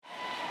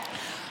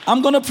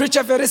I'm going to preach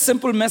a very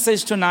simple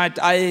message tonight.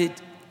 I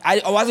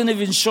wasn't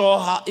even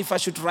sure if I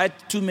should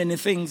write too many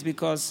things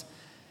because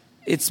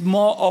it's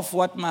more of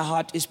what my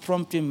heart is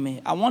prompting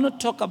me. I want to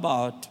talk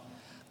about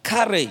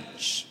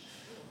courage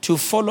to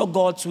follow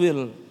God's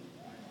will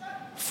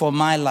for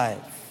my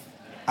life.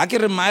 I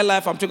can in my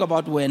life, I'm talking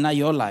about not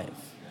your life.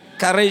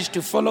 Courage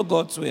to follow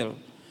God's will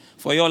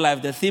for your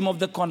life. The theme of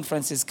the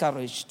conference is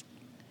courage.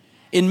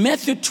 In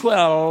Matthew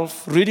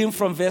 12, reading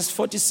from verse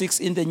 46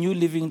 in the New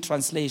Living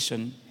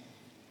Translation,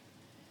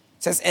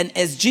 it says, and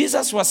as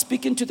Jesus was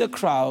speaking to the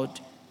crowd,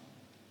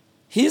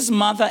 his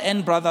mother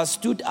and brother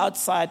stood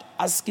outside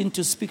asking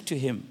to speak to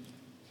him.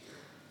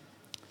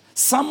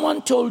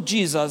 Someone told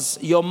Jesus,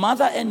 your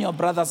mother and your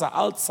brothers are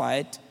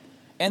outside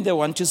and they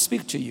want to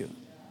speak to you.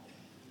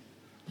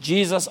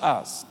 Jesus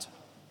asked,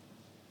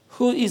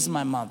 who is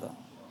my mother?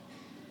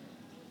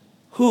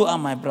 Who are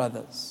my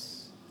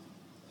brothers?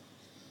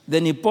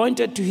 Then he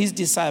pointed to his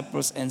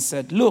disciples and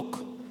said,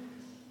 look,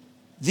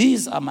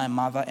 these are my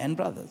mother and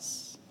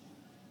brothers.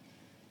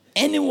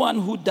 Anyone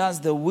who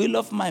does the will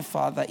of my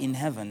Father in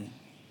heaven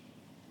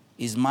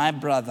is my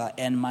brother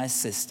and my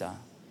sister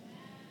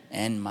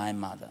and my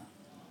mother.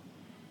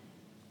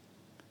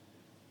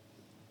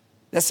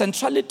 The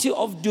centrality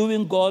of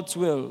doing God's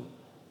will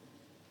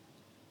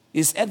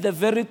is at the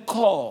very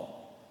core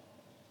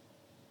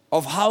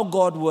of how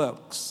God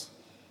works.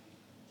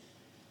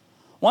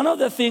 One of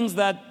the things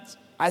that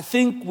I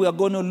think we are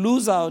going to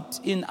lose out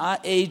in our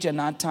age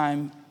and our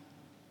time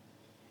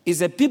is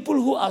the people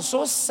who are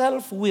so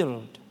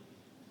self-willed,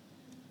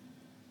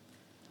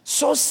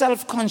 so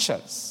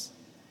self-conscious,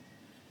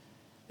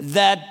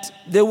 that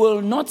they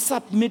will not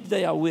submit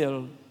their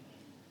will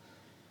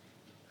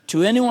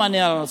to anyone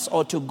else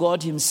or to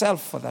God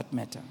himself for that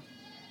matter.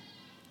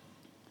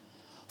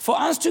 For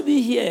us to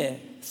be here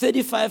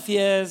 35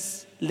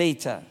 years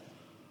later,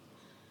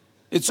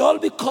 it's all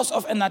because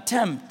of an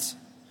attempt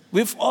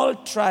we've all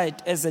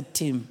tried as a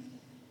team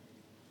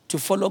to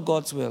follow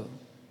God's will.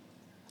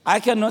 I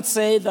cannot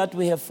say that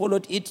we have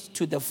followed it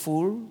to the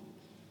full.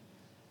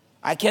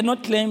 I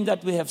cannot claim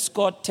that we have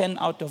scored 10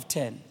 out of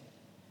 10.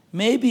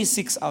 Maybe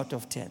 6 out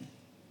of 10.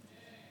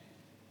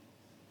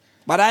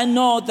 But I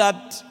know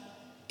that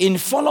in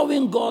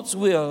following God's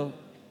will,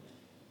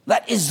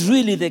 that is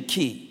really the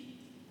key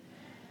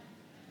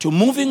to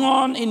moving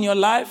on in your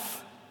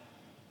life,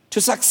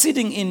 to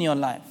succeeding in your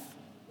life.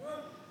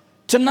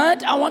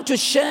 Tonight, I want to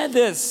share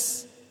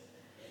this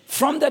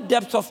from the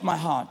depth of my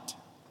heart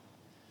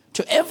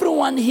to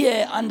everyone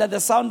here under the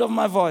sound of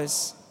my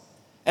voice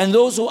and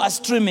those who are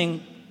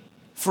streaming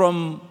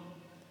from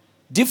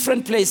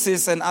different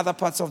places and other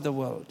parts of the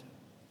world.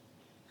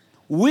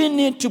 We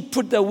need to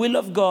put the will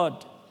of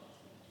God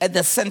at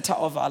the center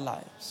of our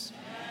lives.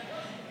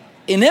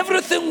 In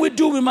everything we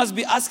do, we must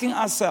be asking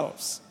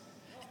ourselves,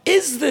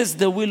 is this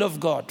the will of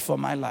God for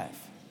my life?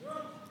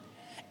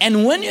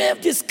 And when you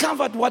have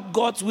discovered what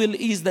God's will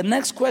is, the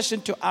next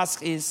question to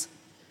ask is,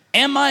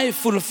 am I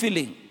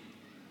fulfilling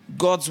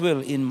God's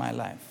will in my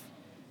life?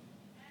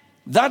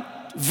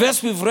 That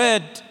verse we've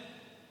read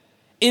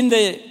in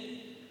the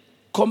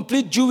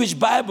complete Jewish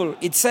Bible,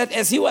 it said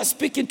as he was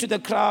speaking to the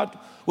crowd,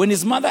 when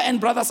his mother and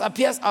brothers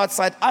appeared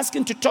outside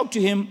asking to talk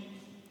to him,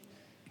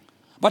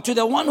 but to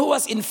the one who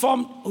was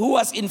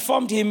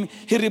informed him,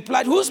 he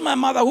replied, who's my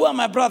mother, who are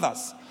my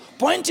brothers?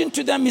 Pointing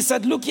to them, he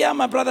said, look here,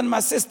 my brother and my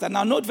sister.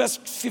 Now note verse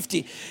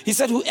 50. He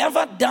said,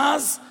 whoever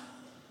does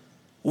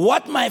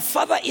what my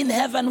Father in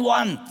heaven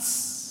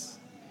wants,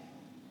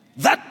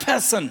 that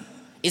person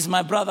is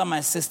my brother,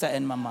 my sister,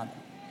 and my mother.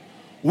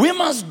 We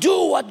must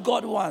do what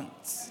God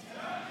wants.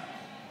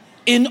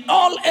 In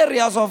all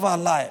areas of our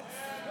life,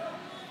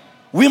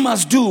 we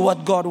must do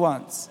what God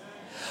wants.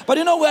 But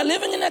we are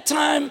living in a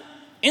time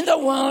in the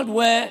world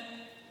where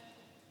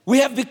we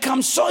have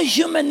become so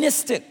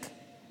humanistic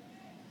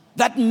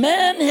that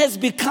man has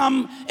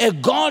become a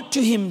God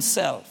to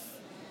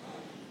himself.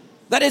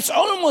 That it's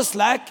almost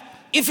like,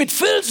 if it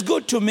feels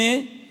good to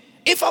me,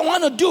 if I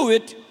want to do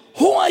it,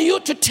 who are you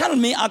to tell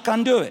me I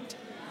can do it?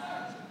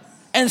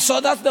 And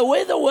so that's the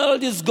way the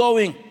world is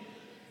going.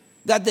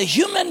 That the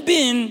human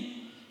being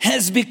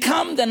has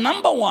become the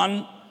number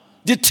one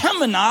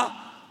determiner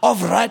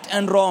of right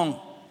and wrong.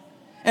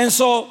 And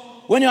so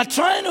when you are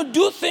trying to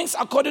do things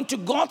according to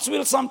God's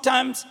will,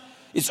 sometimes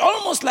it's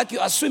almost like you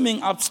are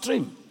swimming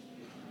upstream.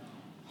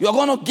 You are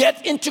going to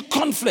get into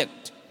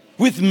conflict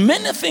with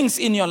many things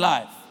in your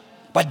life.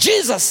 But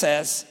Jesus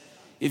says,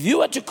 if you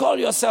were to call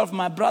yourself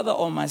my brother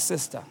or my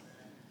sister,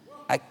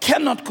 I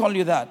cannot call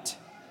you that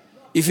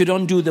if you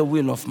don't do the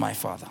will of my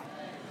Father.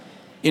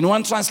 In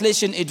one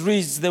translation, it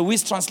reads, the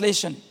Wuest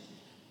translation,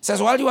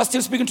 says, while he was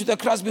still speaking to the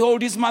crowds,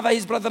 behold, his mother,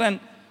 his brethren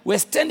were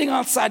standing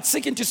outside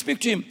seeking to speak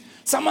to him.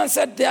 Someone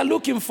said, they are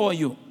looking for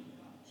you.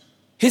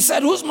 He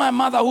said, who's my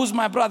mother, who's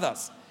my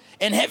brothers?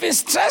 And having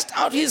stretched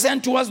out his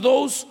hand towards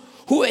those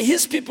who were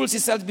his people, he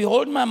said,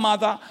 behold my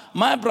mother,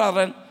 my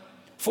brethren,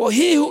 for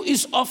he who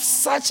is of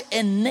such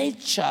a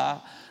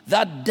nature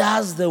that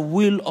does the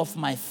will of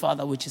my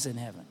Father which is in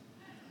heaven.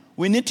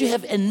 We need to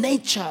have a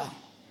nature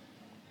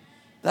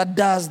that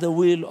does the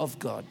will of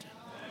God.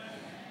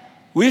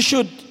 We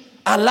should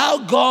allow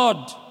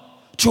God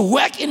to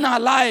work in our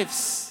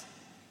lives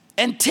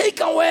and take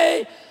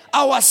away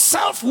our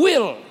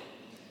self-will.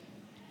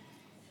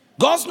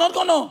 God's not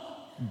going to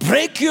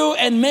break you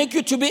and make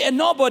you to be a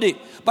nobody,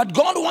 but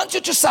God wants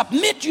you to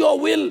submit your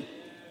will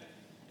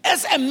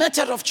as a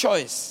matter of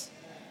choice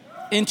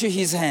into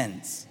His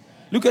hands.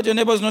 Look at your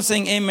neighbor who's not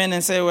saying amen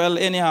and say, well,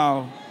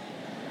 anyhow.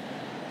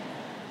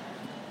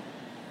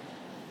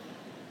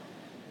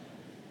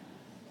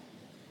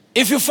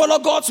 If you follow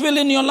God's will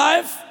in your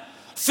life,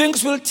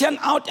 things will turn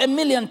out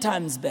 1,000,000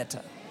 times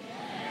better.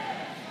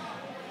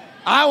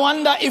 I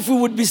wonder if we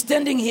would be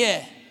standing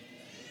here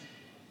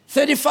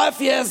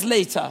 35 years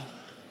later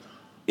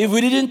if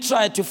we didn't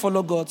try to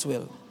follow God's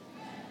will.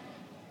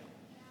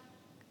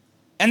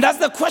 And that's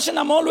the question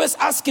I'm always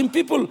asking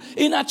people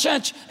in our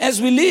church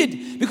as we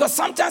lead. Because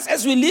sometimes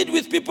as we lead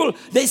with people,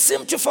 they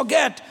seem to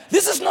forget,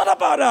 this is not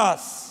about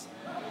us.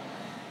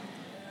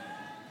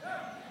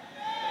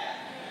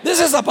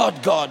 This is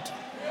about God.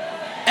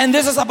 And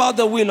this is about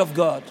the will of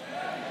God.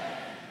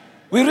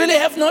 We really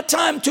have no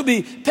time to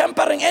be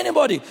pampering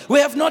anybody. We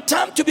have no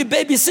time to be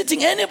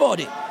babysitting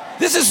anybody.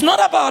 This is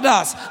not about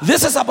us.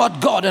 This is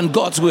about God and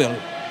God's will.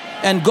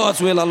 And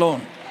God's will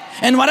alone.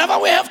 And whatever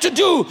we have to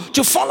do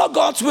to follow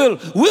God's will,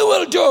 we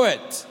will do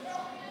it.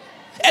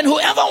 And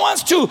whoever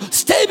wants to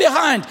stay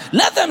behind,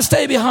 let them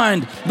stay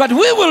behind. But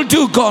we will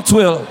do God's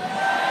will.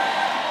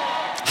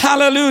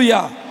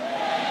 Hallelujah.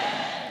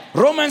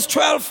 Romans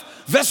 12.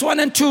 Verse 1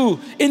 and 2,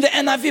 in the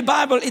NIV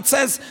Bible, it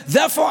says,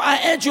 therefore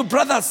I urge you,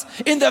 brothers,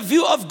 in the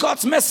view of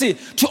God's mercy,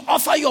 to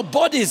offer your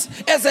bodies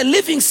as a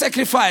living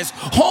sacrifice,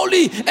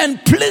 holy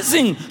and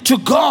pleasing to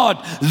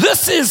God.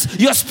 This is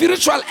your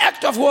spiritual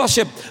act of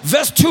worship.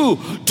 Verse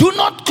 2, do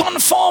not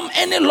conform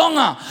any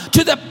longer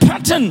to the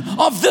pattern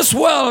of this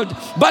world,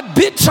 but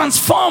be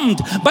transformed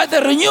by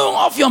the renewing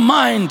of your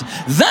mind.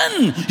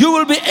 Then you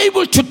will be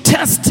able to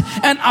test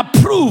and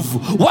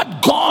approve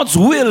what God's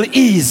will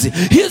is,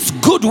 His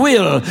good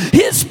will,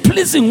 His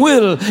pleasing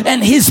will,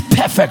 and His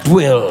perfect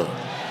will.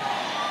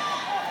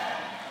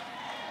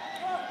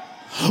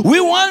 We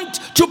want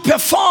to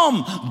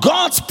perform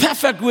God's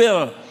perfect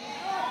will.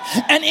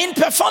 And in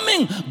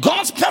performing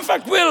God's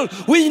perfect will,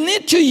 we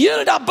need to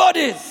yield our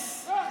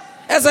bodies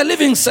as a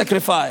living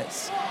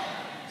sacrifice.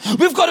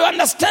 We've got to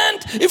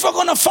understand, if we're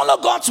going to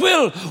follow God's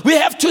will, we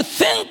have to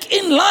think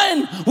in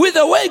line with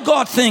the way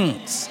God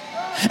thinks.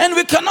 And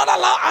we cannot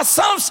allow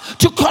ourselves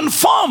to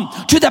conform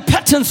to the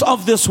patterns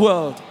of this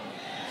world.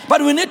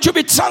 But we need to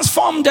be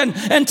transformed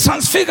and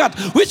transfigured,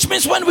 which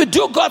means when we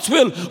do God's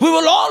will, we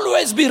will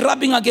always be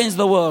rubbing against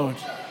the world.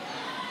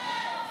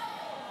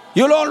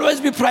 You'll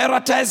always be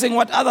prioritizing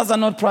what others are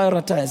not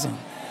prioritizing.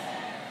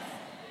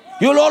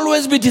 You'll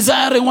always be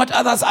desiring what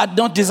others are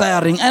not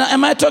desiring. And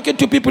am I talking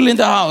to people in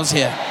the house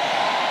here?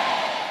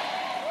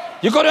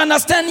 You've got to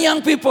understand,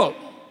 young people,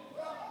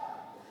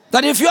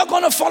 that if you're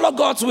going to follow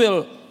God's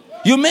will,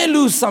 you may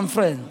lose some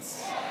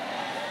friends.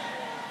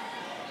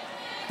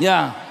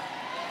 Yeah.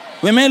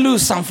 We may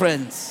lose some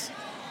friends.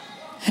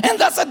 And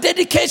that's a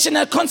dedication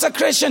and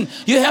consecration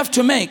you have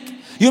to make.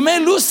 You may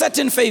lose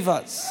certain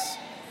favors.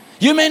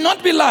 You may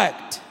not be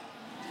liked.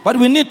 But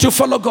we need to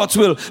follow God's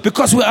will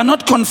because we are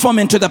not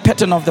conforming to the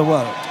pattern of the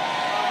world.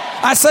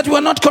 I said we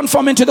are not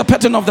conforming to the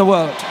pattern of the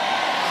world.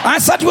 I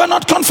said we are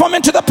not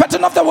conforming to the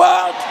pattern of the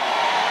world.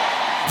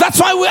 That's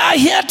why we are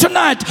here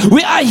tonight.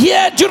 We are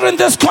here during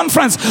this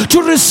conference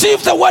to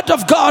receive the word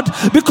of God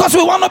because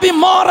we want to be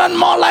more and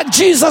more like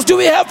Jesus. Do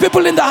we have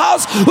people in the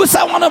house who say,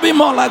 I want to be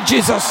more like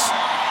Jesus?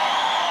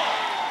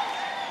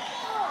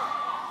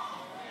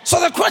 So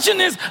the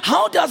question is,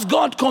 how does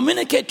God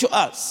communicate to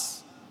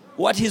us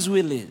what His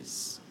will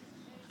is?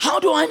 How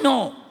do I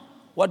know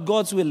what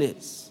God's will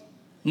is?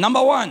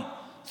 Number one,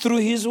 through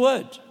His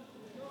word.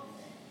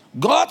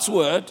 God's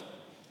word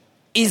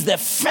is the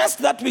first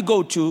that we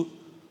go to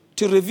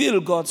reveal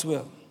God's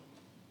will.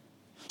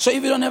 So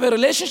if you don't have a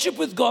relationship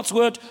with God's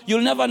word, you'll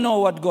never know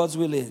what God's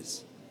will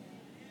is.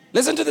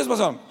 Listen to this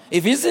person.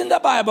 If it's in the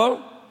Bible,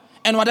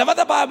 and whatever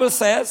the Bible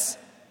says,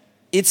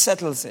 it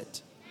settles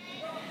it.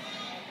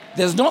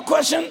 There's no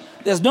question,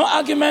 there's no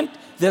argument,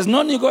 there's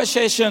no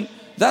negotiation.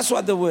 That's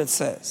what the word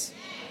says.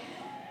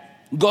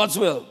 God's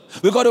will.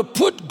 We've got to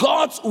put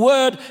God's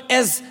word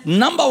as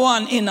number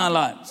one in our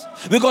lives.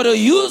 We've got to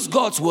use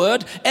God's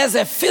word as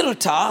a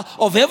filter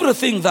of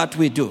everything that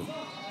we do.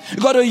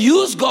 You've got to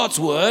use God's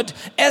word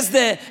as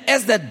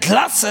the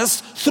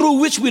glasses through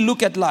which we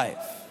look at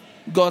life.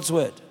 God's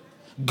word.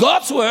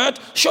 God's word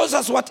shows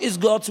us what is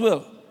God's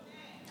will.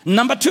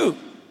 Number two,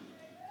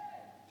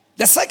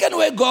 the second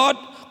way God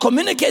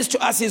communicates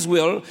to us His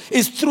will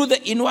is through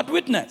the inward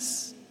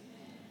witness,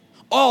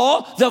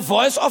 or the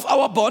voice of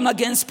our born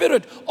again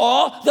spirit,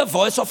 or the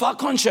voice of our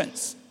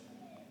conscience.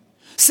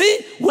 See,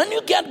 when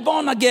you get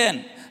born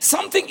again,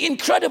 something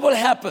incredible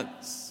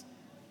happens.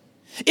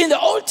 In the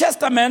Old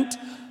Testament,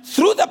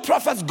 through the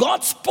prophets,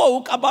 God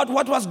spoke about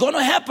what was going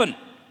to happen.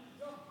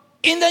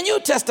 In the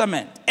New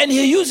Testament, and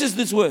He uses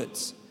these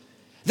words.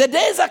 The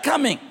days are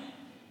coming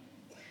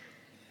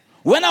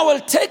when I will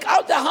take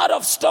out the heart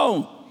of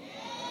stone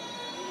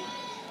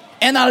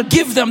and I'll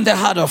give them the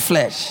heart of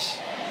flesh.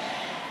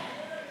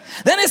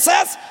 Then it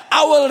says,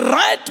 I will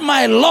write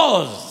my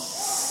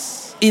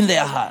laws in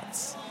their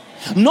hearts.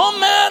 No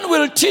man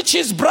will teach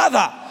his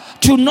brother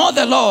to know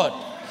the Lord.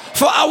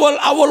 For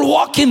I will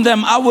walk in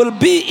them. I will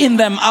be in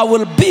them. I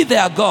will be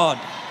their God.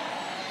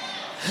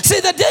 See,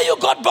 the day you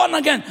got born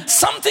again,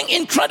 something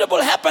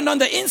incredible happened on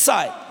the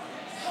inside.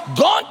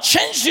 God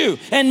changed you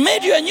and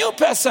made you a new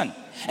person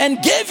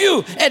and gave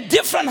you a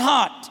different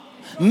heart,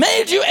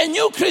 made you a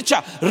new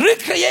creature,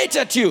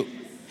 recreated you,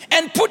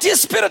 and put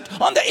his spirit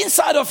on the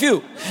inside of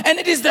you. And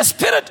it is the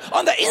spirit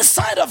on the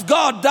inside of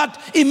God that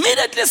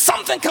immediately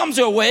something comes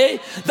your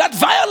way that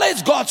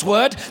violates God's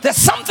word. There's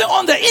something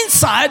on the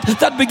inside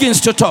that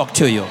begins to talk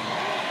to you.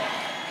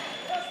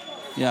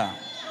 Yeah.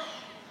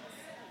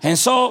 And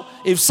so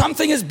if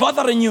something is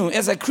bothering you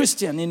as a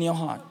Christian in your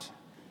heart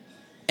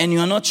and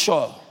you're not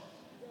sure,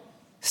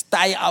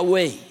 stay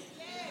away.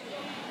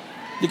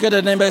 Look at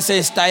the neighbor and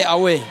say, stay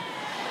away.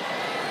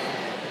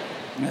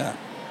 Yeah.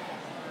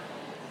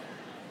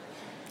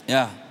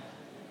 Yeah.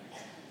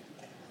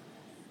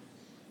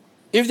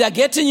 If they're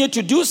getting you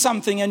to do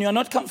something and you're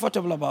not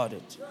comfortable about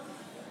it,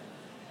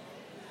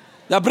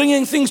 they're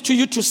bringing things to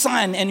you to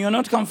sign and you're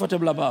not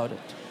comfortable about it.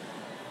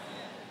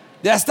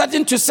 They are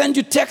starting to send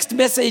you text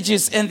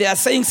messages and they are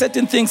saying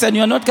certain things and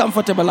you're not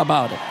comfortable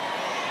about it.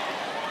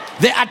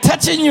 They are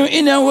touching you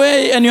in a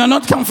way and you're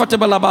not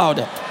comfortable about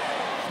it.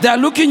 They are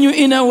looking you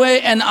in a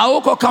way and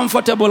are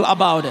comfortable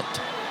about it.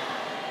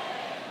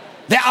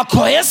 They are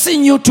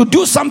coercing you to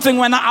do something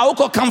when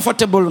are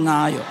comfortable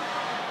now.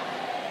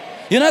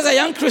 You know, as a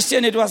young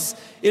Christian, it was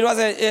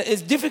a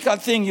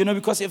difficult thing, you know,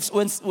 because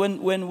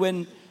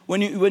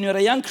when you're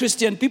a young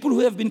Christian, people who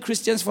have been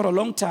Christians for a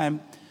long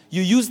time,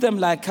 you use them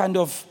like kind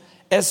of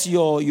as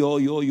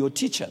your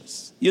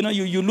teachers. You know,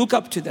 you look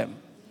up to them.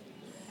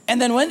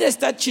 And then when they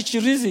start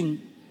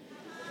chichirizing,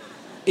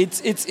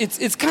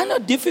 it's kind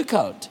of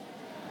difficult.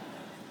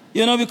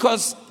 You know,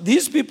 because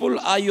these people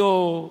are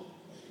your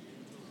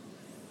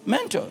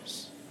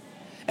mentors.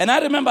 And I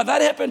remember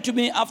that happened to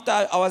me after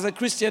I was a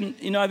Christian.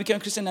 You know, I became a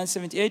Christian in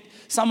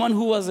 1978. Someone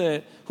who was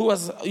a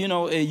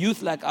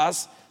youth like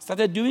us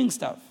started doing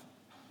stuff.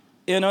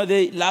 You know,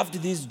 they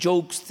loved these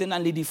jokes, thin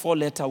and the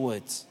 4-letter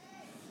words.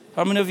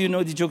 How many of you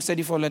know the jokes,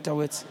 34-letter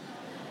words?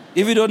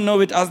 If you don't know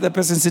it, ask the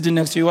person sitting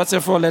next to you, what's a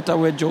 4-letter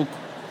word joke?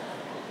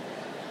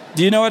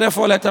 Do you know what a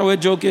 4-letter word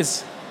joke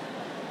is?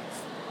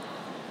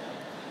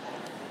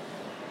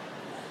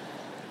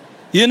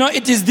 You know,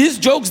 it is these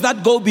jokes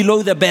that go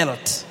below the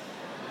belt.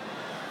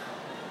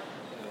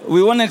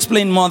 We won't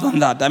explain more than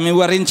that. I mean,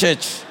 we're in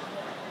church.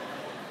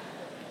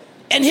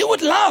 And he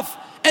would laugh.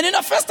 And in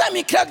the first time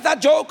he cracked that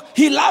joke,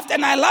 he laughed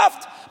and I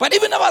laughed. But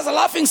even if I was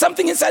laughing,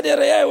 something inside the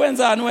area went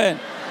and when.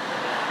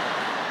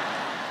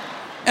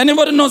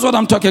 Anybody knows what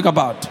I'm talking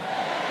about?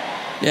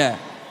 Yeah.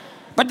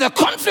 But the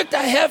conflict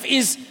I have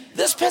is,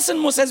 this person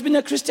must has been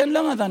a Christian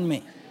longer than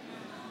me.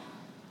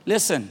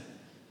 Listen,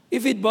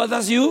 if it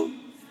bothers you,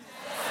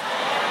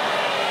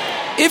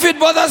 if it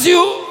bothers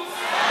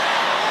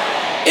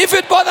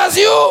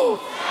you,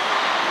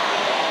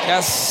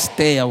 just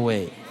stay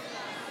away.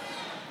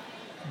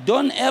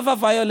 Don't ever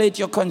violate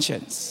your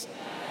conscience.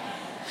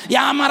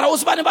 Ya mara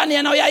usibani bani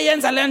yena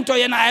uyayenza lento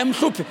yena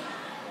ayemhluphi.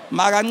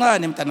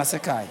 Makancane mntana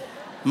sekhaya.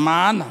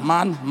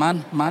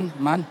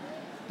 Man.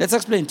 Let's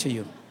explain to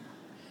you.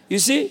 You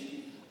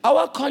see,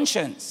 our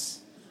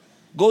conscience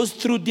goes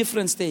through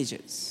different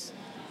stages.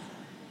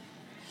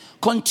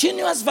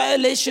 Continuous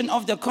violation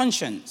of the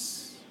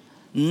conscience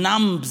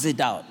numbs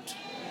it out.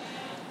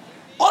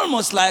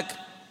 Almost like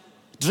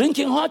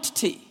drinking hot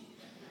tea.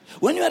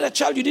 When you were a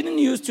child, you didn't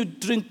used to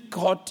drink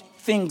hot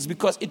things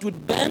because it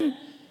would burn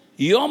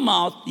your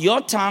mouth,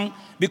 your tongue,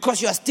 because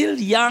you are still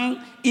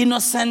young,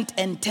 innocent,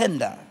 and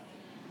tender.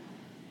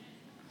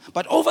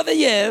 But over the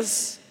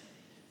years,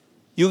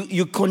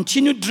 you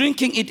continued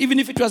drinking it, even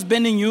if it was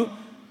burning you.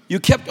 You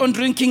kept on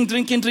drinking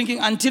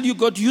until you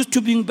got used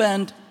to being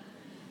burned.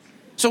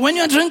 So when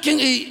you're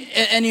drinking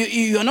and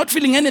you're not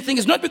feeling anything,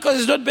 it's not because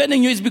it's not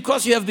burning you, it's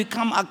because you have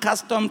become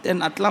accustomed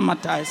and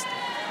acclimatized.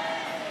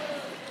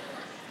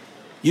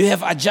 You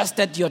have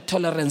adjusted your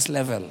tolerance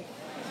level.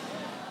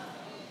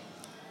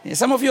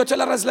 Some of your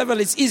tolerance level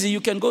is easy.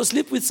 You can go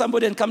sleep with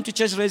somebody and come to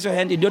church, raise your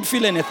hand, you don't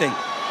feel anything.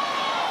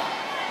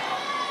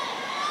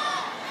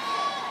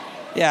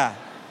 Yeah.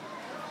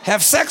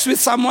 Have sex with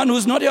someone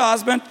who's not your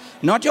husband,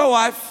 not your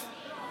wife,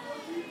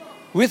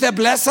 with a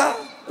blesser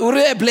or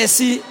a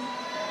blessee,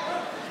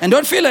 and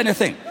don't feel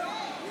anything.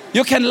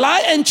 You can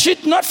lie and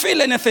cheat, not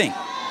feel anything.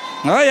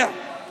 Oh yeah.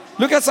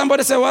 Look at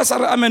somebody say, "What's or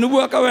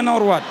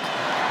what?"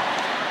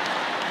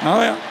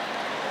 Oh yeah.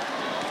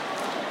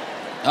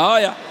 Oh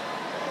yeah.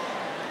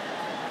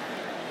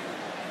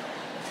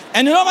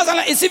 And you know,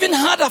 it's even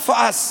harder for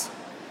us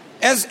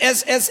as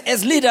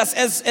leaders,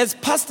 as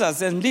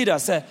pastors and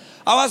leaders. We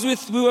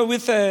were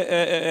with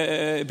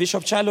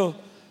Bishop Chalo,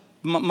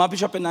 my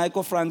bishop in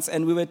Aiko, France,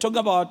 and we were talking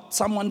about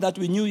someone that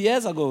we knew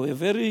years ago, a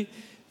very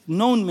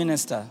known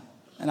minister.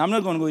 And I'm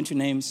not going to go into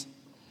names.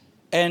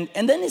 And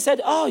then he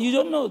said, oh, you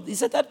don't know. He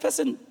said that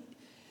person,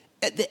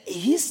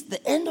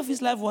 the end of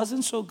his life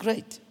wasn't so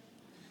great.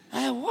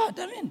 I said, what?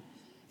 I mean,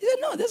 he said,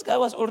 no, this guy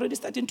was already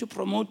starting to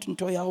promote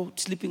Ntoya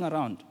sleeping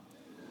around.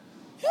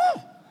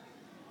 Yeah.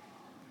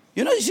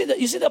 You know,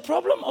 you see the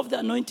problem of the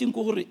anointing,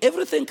 Kuhuri.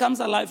 Everything comes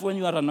alive when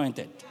you are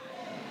anointed.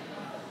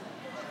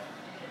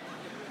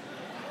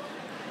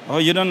 Oh,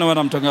 you don't know what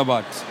I'm talking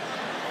about.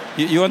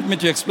 You want me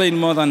to explain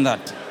more than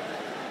that?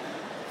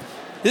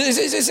 You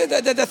see,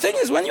 the thing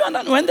is,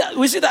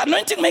 we see the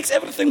anointing makes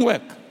everything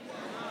work.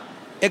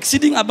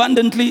 Exceeding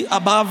abundantly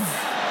above,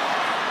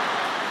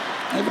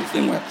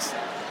 everything works.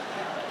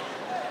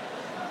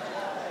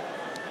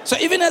 So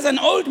even as an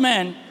old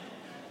man,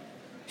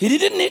 he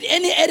didn't need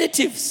any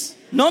additives,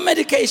 no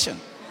medication.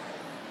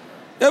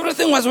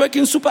 Everything was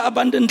working super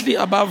abundantly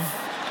above.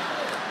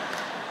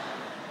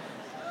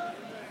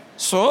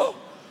 So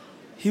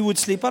he would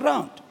sleep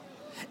around.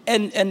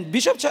 And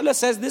Bishop Charles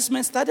says this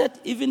man started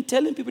even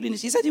telling people in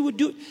his, he said he would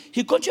do,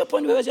 he got to a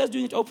point where he was just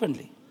doing it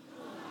openly.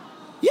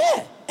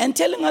 Yeah, and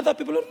telling other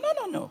people,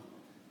 no.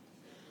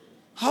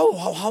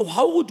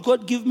 How would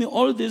God give me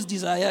all this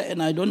desire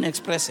and I don't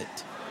express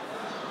it?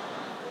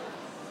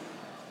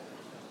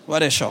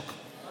 What a shock.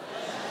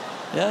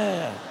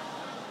 Yeah.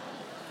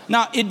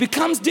 Now, it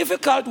becomes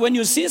difficult when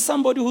you see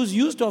somebody who's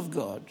used of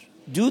God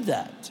do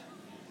that.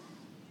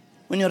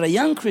 When you're a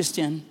young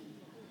Christian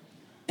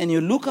and you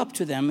look up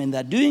to them and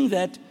they're doing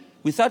that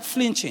without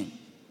flinching.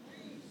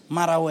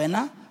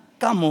 Marawena,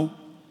 kamo,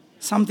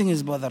 something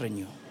is bothering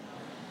you.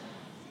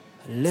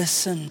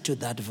 Listen to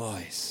that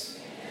voice.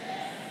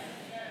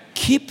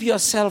 Keep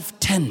yourself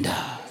tender.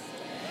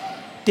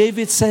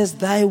 David says,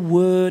 thy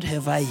word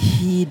have I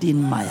hid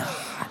in my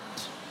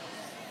heart.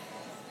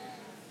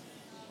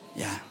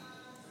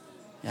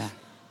 Yeah.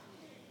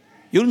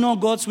 You'll know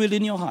God's will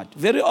in your heart.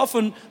 Very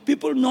often,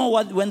 people know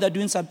when they're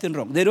doing something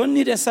wrong. They don't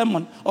need a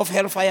sermon of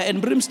hellfire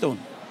and brimstone.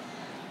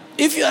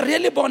 If you are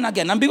really born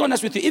again, I'm being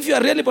honest with you, if you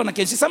are really born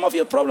again, see, some of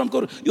your problems,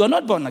 you are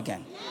not born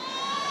again.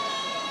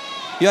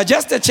 You are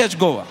just a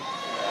churchgoer.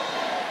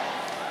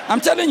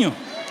 I'm telling you.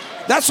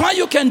 That's why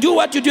you can do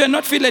what you do and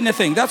not feel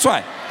anything. That's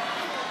why.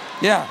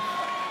 Yeah.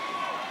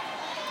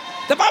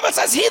 The Bible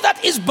says, he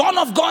that is born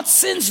of God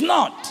sins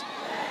not.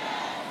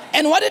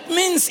 And what it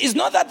means is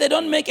not that they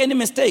don't make any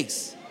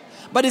mistakes.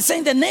 But it's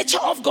saying the nature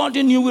of God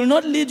in you will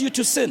not lead you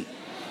to sin.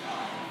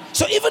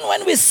 So even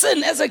when we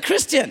sin as a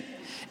Christian,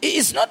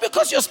 it's not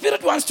because your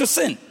spirit wants to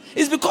sin.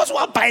 It's because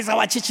what buys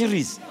our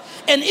chichiris.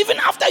 And even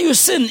after you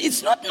sin,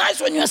 it's not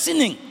nice when you are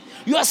sinning.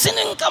 You are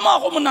sinning, kama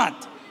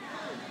homunat.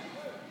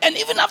 And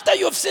even after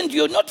you have sinned,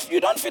 you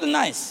don't feel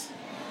nice.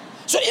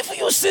 So if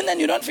you sin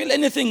and you don't feel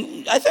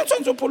anything, I think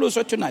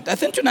tonight. I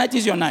think tonight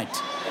is your night.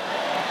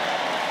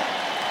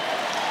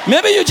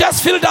 Maybe you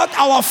just filled out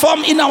our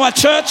form in our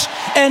church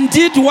and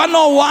did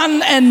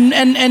 101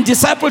 and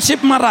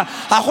discipleship mara.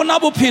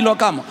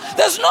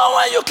 There's no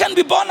way you can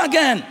be born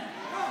again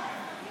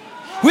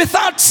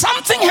without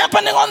something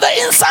happening on the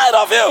inside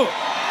of you.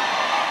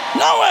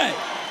 No way.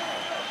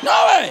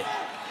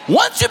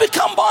 Once you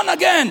become born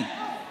again,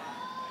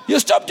 you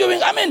stop doing,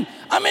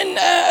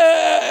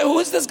 who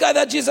is this guy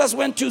that Jesus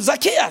went to?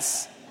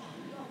 Zacchaeus.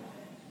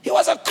 He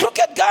was a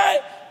crooked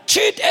guy,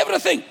 cheat,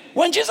 everything.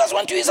 When Jesus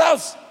went to his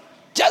house,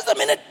 just a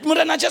minute,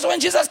 when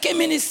Jesus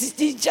came in,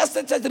 he just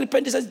said,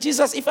 repent. He says,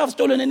 Jesus, if I've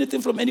stolen anything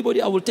from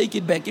anybody, I will take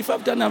it back. If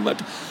I've done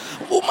it,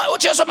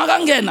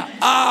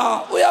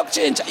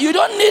 you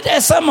don't need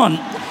a sermon.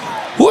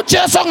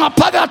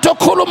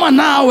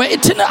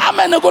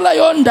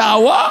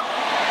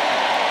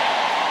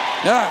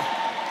 Yeah.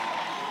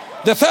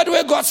 The third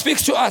way God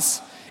speaks to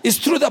us is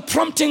through the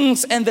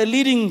promptings and the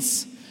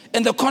leadings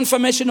and the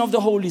confirmation of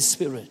the Holy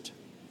Spirit.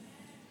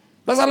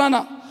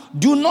 Bazalana,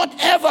 do not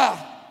ever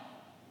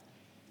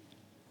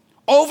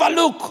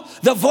overlook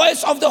the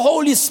voice of the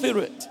Holy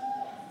Spirit.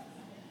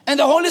 And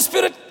the Holy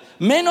Spirit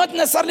may not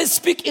necessarily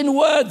speak in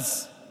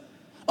words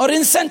or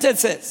in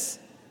sentences,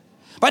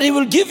 but he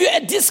will give you a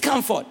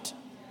discomfort.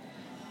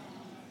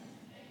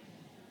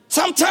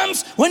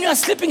 Sometimes when you are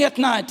sleeping at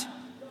night,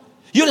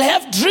 you'll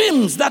have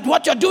dreams that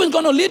what you're doing is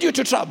going to lead you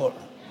to trouble.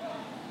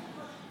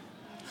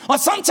 Or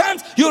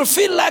sometimes you'll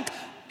feel like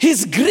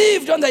he's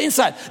grieved on the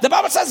inside. The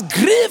Bible says,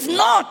 grieve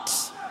not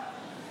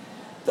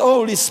the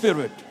Holy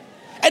Spirit.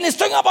 And it's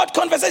talking about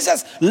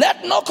conversations.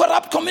 Let no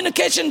corrupt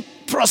communication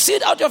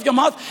proceed out of your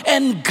mouth,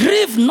 and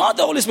grieve not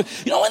the Holy Spirit.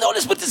 You know, when the Holy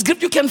Spirit is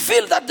grieved, you can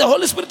feel that the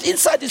Holy Spirit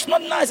inside is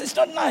not nice. It's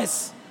not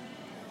nice.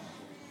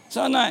 It's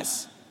not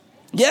nice.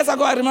 Years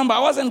ago, I remember I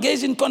was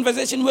engaged in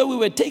conversation where we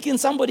were taking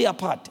somebody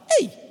apart.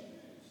 Hey!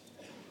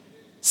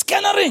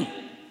 Scannering.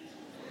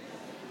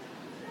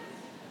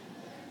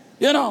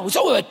 You know,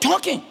 so we were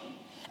talking.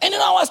 And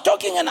I was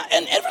talking and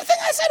everything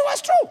I said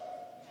was true.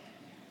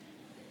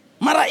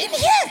 Mara, in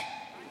here,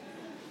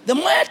 the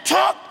more I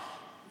talked,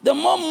 the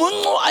more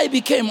mungo I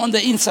became on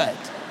the inside.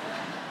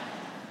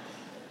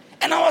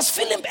 And I was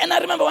feeling, and I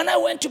remember when I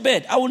went to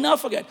bed, I will never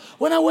forget,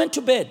 when I went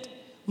to bed,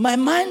 my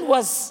mind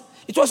was,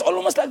 it was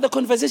almost like the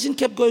conversation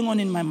kept going on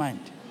in my mind.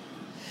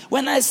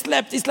 when I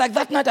slept, it's like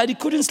that night I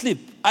couldn't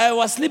sleep. I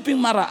was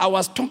sleeping, Mara. I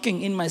was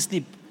talking in my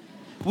sleep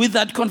with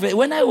that conversation.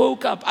 When I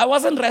woke up, I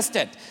wasn't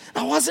rested.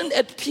 I wasn't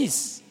at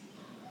peace.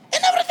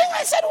 And everything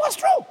I said was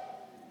true.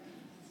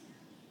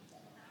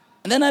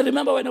 And then I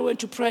remember when I went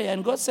to pray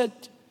and God said,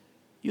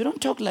 you don't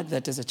talk like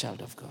that as a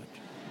child of God.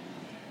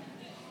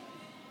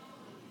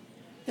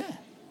 Yeah.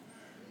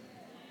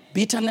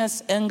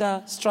 Bitterness,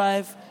 anger,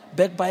 strife,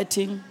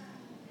 backbiting,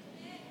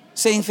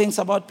 saying things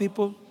about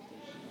people.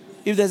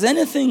 If there's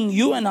anything,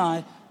 you and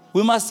I,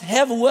 we must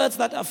have words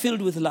that are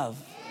filled with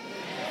love.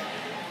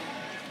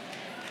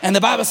 And the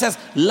Bible says,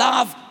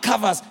 love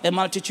covers a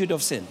multitude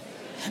of sin.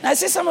 Now I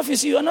see some of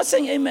you are not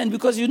saying amen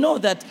because you know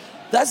that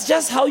that's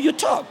just how you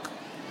talk.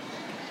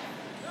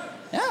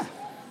 Yeah.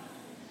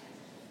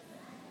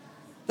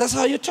 That's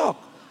how you talk.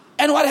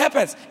 And what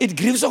happens? It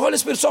grieves the Holy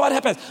Spirit. So what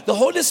happens? The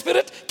Holy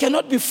Spirit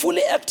cannot be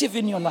fully active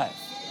in your life.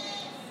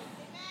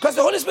 Because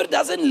the Holy Spirit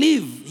doesn't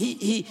leave.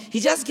 He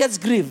just gets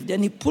grieved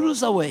and he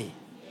pulls away.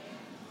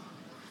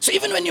 So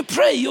even when you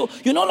pray, you're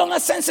no longer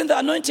sensing the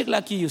anointing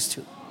like you used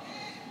to.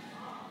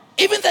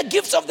 Even the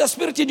gifts of the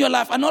Spirit in your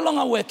life are no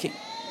longer working.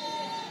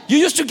 You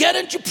used to get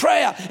into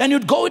prayer and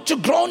you'd go into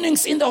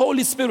groanings in the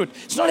Holy Spirit.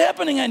 It's not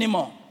happening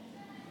anymore.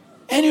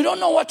 And you don't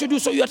know what to do,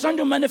 so you're trying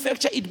to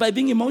manufacture it by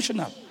being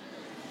emotional.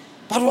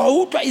 But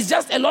Wautwa is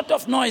just a lot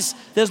of noise.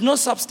 There's no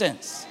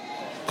substance.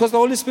 Because the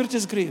Holy Spirit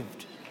is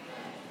grieved.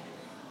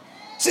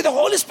 See, the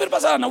Holy Spirit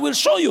will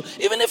show you,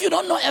 even if you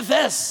don't know a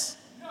verse.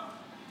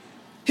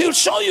 He'll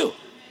show you.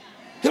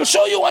 He'll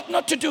show you what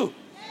not to do.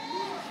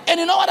 And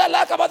you know what I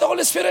like about the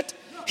Holy Spirit?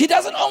 He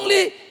doesn't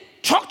only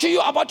talk to you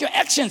about your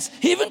actions.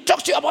 He even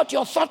talks to you about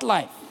your thought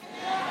life.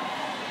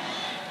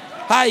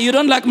 Hi, you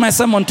don't like my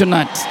sermon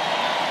tonight.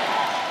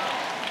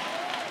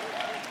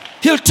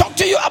 He'll talk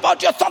to you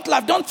about your thought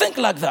life. Don't think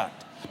like that.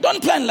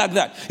 Don't plan like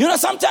that. You know,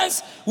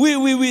 sometimes there's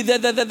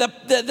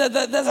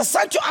a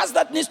side to us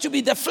that needs to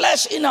be the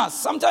flesh in us.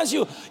 Sometimes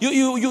you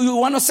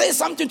want to say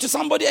something to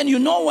somebody and you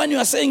know when you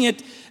are saying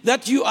it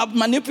that you are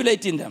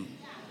manipulating them.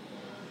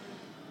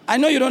 I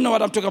know you don't know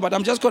what I'm talking about.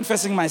 I'm just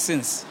confessing my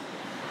sins.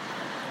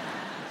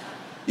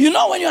 You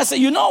know when you are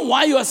saying, you know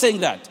why you are saying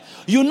that.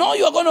 You know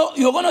you're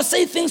gonna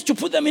say things to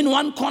put them in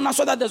one corner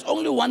so that there's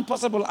only one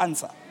possible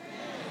answer.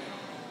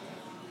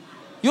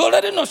 You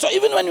already know. So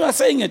even when you are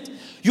saying it,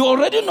 you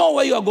already know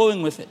where you are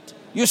going with it.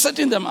 You're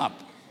setting them up.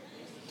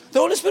 The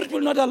Holy Spirit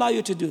will not allow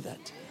you to do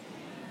that.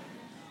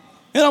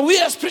 You know, we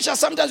as preachers,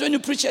 sometimes when you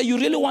preach, you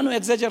really want to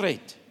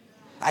exaggerate.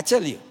 I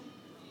tell you.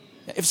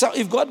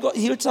 If God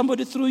healed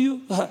somebody through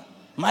you,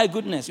 my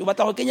goodness. But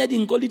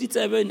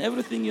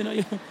everything, you know.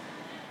 You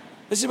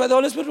see, but the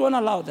Holy Spirit won't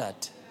allow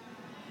that.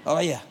 Oh,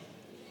 yeah.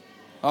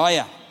 Oh,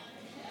 yeah.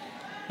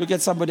 Look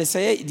at somebody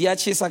say, hey,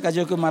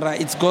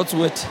 it's God's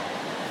word.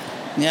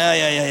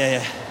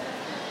 Yeah.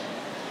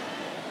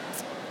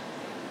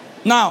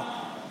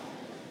 Now,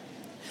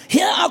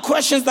 here are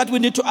questions that we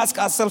need to ask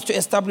ourselves to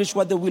establish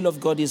what the will of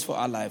God is for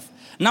our life.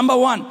 Number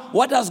one,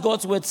 what does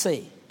God's word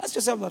say? Ask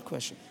yourself that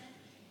question.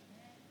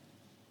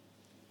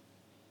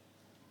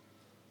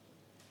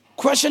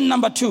 Question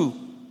number two,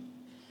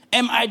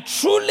 am I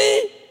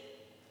truly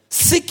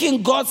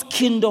seeking God's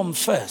kingdom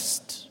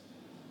first?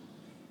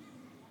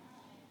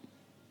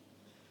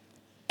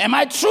 Am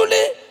I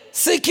truly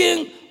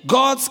seeking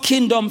God's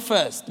kingdom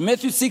first?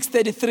 Matthew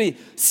 6:33,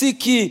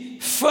 seek ye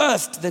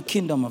first the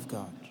kingdom of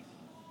God.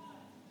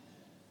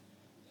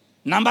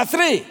 Number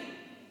three,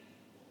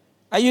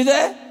 are you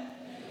there?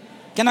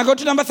 Can I go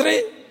to number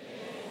three?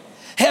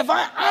 Have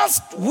I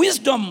asked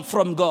wisdom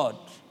from God?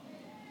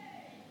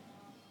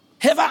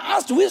 Have I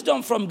asked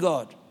wisdom from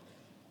God?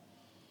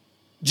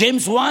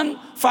 James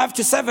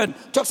 1:5-7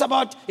 talks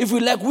about if we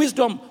lack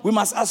wisdom, we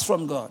must ask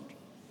from God.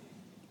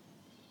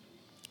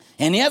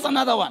 And here's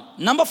another one.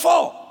 Number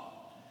 4.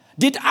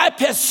 Did I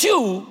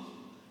pursue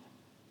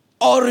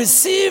or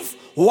receive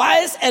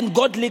wise and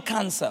godly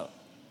counsel?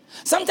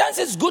 Sometimes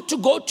it's good to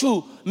go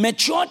to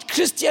matured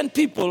Christian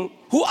people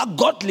who are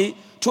godly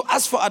to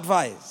ask for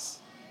advice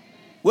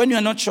when you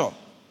are not sure.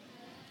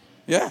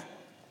 Yeah.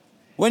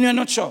 When you are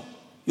not sure.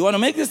 You want to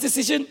make this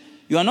decision,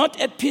 you are not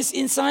at peace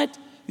inside,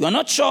 you are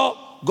not sure,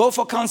 go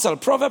for counsel.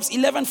 Proverbs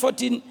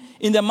 11:14,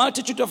 in the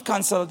multitude of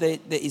counsel there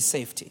is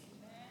safety.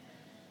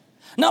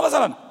 Now,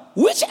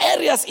 which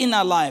areas in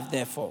our life,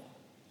 therefore,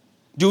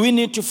 do we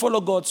need to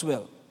follow God's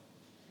will?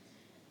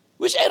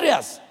 Which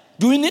areas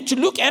do we need to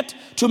look at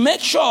to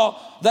make sure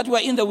that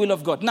we're in the will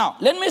of God? Now,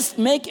 let me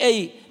make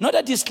not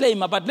a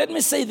disclaimer, but let me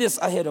say this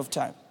ahead of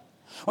time.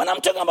 When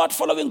I'm talking about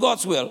following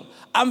God's will,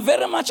 I'm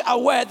very much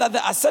aware that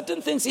there are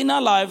certain things in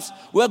our lives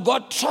where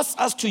God trusts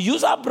us to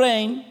use our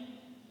brain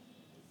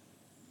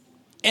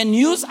and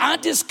use our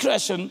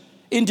discretion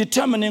in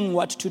determining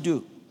what to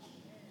do.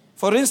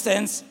 For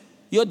instance,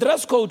 your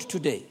dress code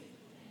today.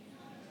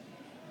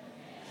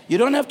 You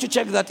don't have to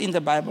check that in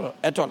the Bible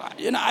at all.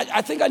 You know,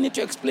 I think I need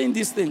to explain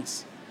these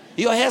things.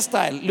 Your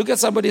hairstyle. Look at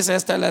somebody's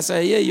hairstyle. I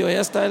say, yeah, your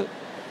hairstyle.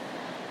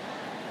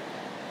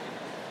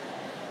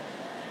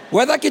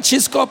 Whether it's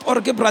cheese cup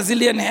or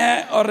Brazilian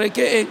hair or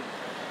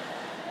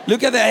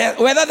Look at their hair.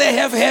 Whether they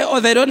have hair or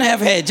they don't have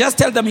hair, just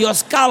tell them your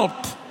scalp.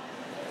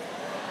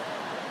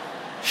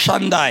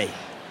 Shandai.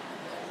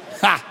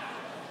 Ha.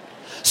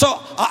 So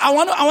I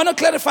want to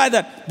clarify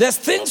that. There's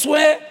things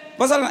where,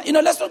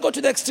 let's not go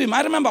to the extreme.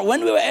 I remember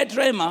when we were at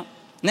Rhema,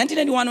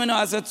 1981, when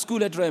I was at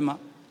school at Rhema,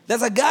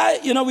 there's a guy,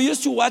 we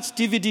used to watch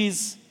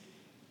DVDs.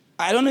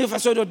 I don't know if I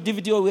saw it on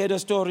DVD or we had a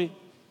story.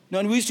 No,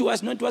 and we used to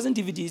watch, no, it wasn't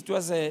DVDs, it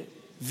was a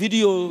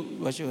video.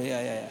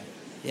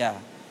 Yeah.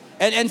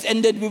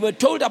 And then we were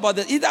told about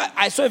this. Either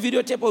I saw a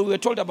videotape or we were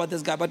told about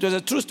this guy, but it was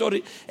a true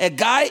story. A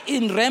guy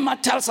in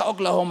Rhema, Tulsa,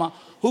 Oklahoma,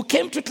 who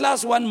came to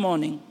class one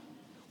morning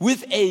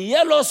with a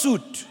yellow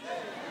suit.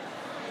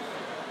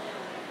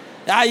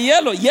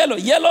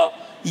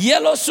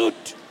 Yellow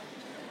suit.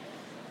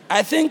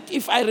 I think,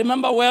 if I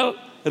remember well,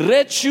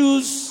 red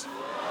shoes.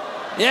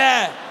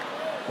 Yeah.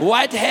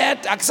 White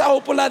hat,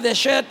 Aksahopola, the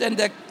shirt and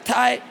the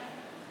tie.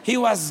 He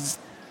was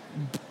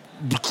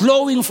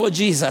glowing for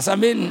Jesus. I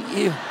mean,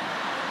 he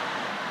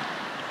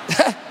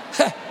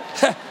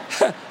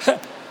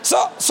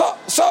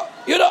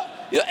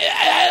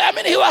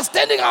was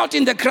standing out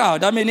in the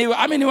crowd. He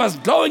was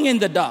glowing in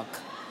the dark.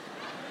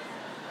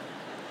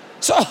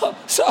 So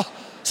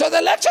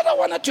the lecturer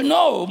wanted to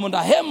know,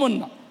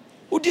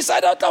 who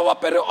decided to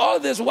all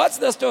this? What's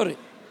the story?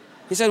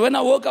 He said, when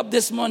I woke up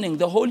this morning,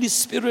 the Holy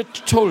Spirit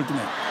told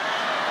me.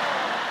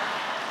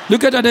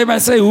 Look at him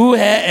and say,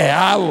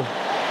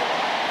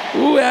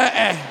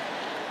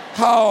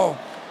 how?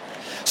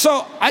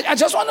 So I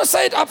just want to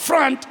say it up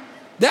front.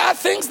 There are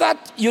things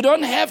that you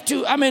don't have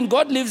to,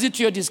 God leaves it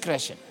to your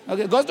discretion.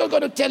 Okay, God's not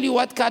going to tell you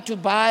what car to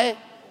buy,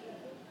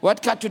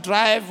 what car to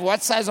drive,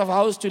 what size of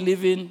house to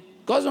live in.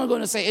 God's not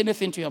going to say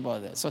anything to you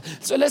about that. So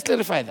let's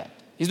clarify that.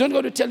 He's not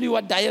going to tell you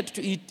what diet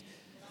to eat.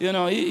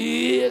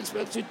 He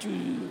expects you to,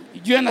 do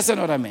you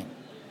understand what I mean?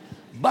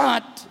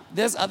 But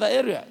there's other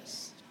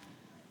areas.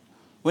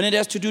 When it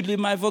has to do with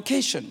my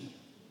vocation,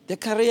 the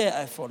career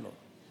I follow,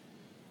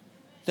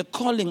 the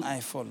calling I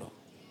follow,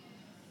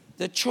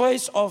 the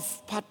choice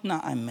of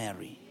partner I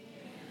marry,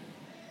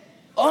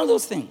 all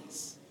those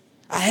things,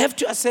 I have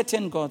to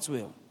ascertain God's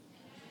will.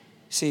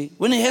 See,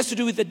 when it has to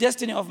do with the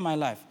destiny of my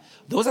life,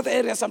 those are the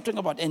areas I'm talking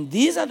about. And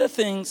these are the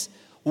things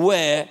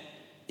where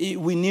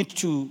we need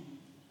to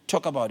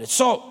talk about it.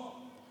 So,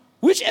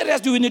 which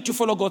areas do we need to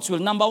follow God's will?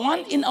 Number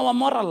one, in our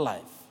moral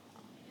life.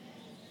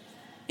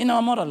 In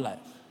our moral life.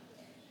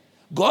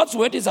 God's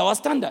word is our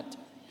standard.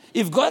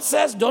 If God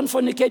says don't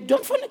fornicate,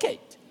 don't fornicate.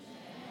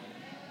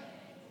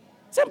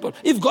 Simple.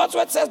 If God's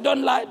word says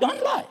don't lie,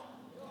 don't lie.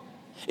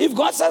 If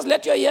God says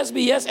let your yes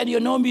be yes and your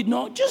no be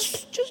no,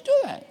 just do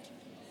that.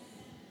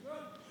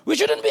 We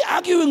shouldn't be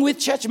arguing with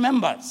church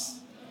members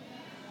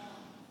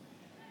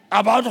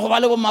about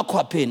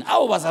makwapin.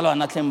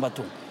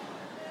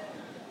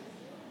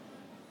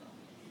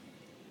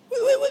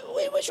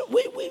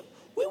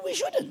 We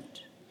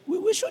shouldn't.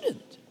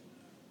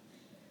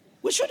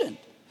 We shouldn't.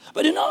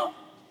 But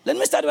let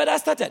me start where I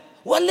started.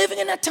 We're living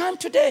in a time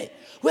today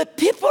where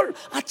people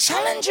are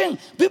challenging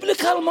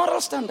biblical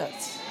moral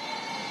standards.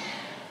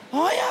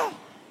 Oh, yeah.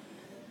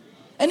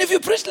 And if you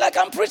preach like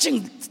I'm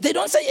preaching, they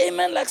don't say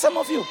amen like some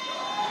of you.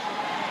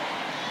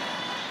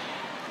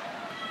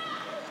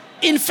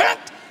 In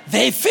fact,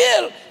 they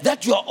feel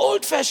that you're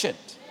old-fashioned.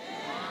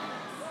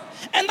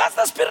 And that's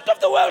the spirit of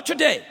the world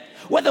today,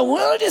 where the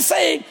world is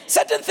saying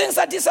certain things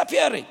are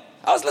disappearing.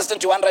 I was listening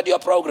to one radio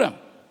program.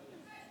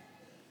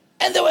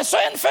 And they were so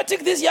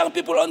emphatic, these young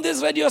people on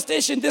this radio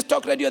station, this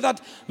talk radio,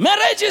 that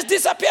marriage is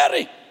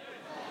disappearing.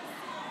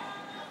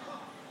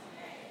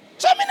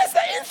 So it's the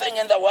in thing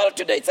in the world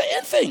today. It's the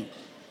in thing.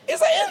 It's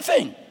the in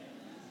thing.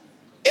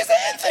 It's the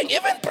in thing.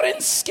 Even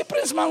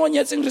Prince Mango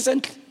Nyetsing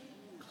recently.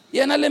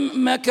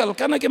 Merkel,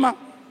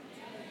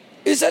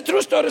 it's a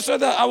true story, so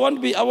that I won't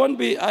be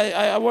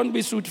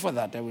sued for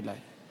that. I would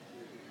like.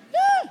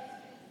 Yeah.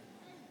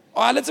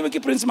 Oh, let's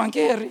make Prince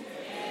Mankeri.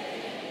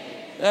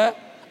 Yeah.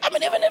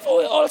 Even if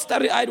we're all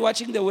starry-eyed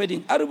watching the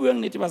wedding, but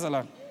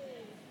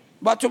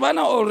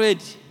Tubana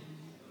already.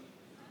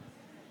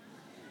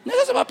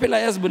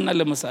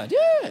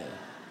 Yeah.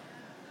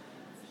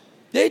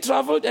 They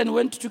traveled and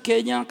went to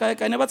Kenya.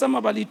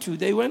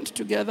 They went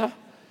together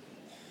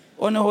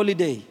on a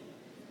holiday.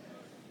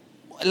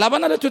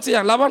 Labana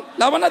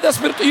the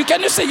spirit. You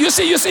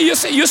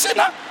see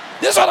now?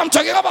 This is what I'm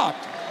talking about.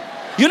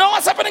 You know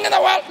what's happening in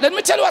the world? Let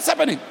me tell you what's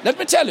happening. Let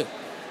me tell you.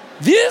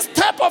 These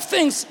type of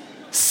things,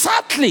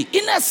 subtly,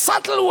 in a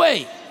subtle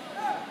way,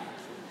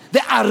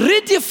 they are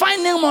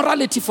redefining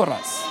morality for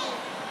us.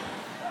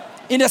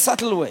 In a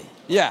subtle way.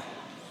 Yeah.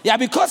 Yeah,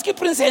 because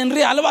Prince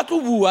Henry,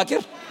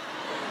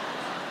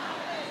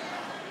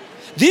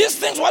 these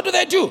things, what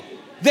do?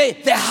 They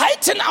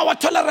heighten our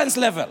tolerance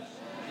level.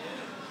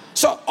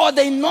 So, or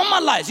they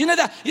normalize.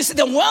 You see,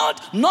 the world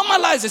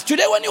normalizes.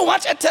 Today, when you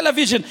watch a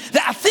television,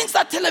 there are things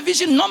that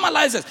television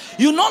normalizes.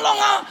 You no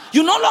longer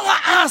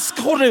ask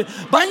for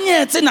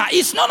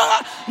it's no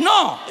longer,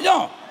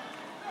 no.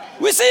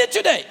 We see it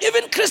today.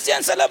 Even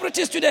Christian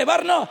celebrities today.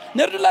 But no,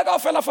 like our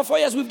fella for 4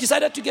 years, we've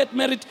decided to get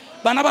married.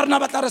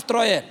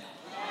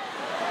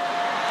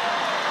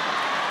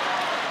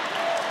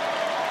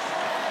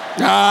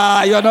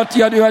 You're not.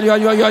 You're.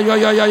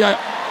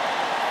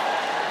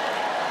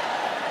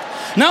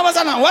 Now,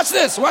 watch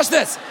this. Watch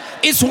this.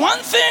 It's one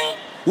thing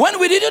when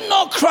we didn't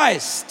know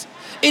Christ.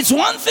 It's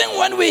one thing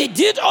when we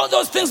did all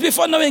those things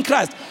before knowing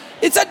Christ.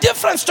 It's a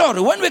different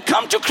story. When we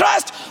come to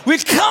Christ, we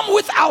come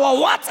with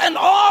our wants and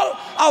all,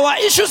 our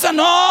issues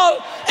and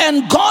all,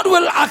 and God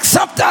will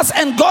accept us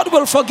and God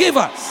will forgive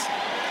us.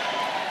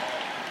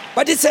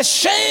 But it's a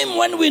shame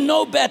when we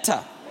know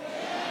better.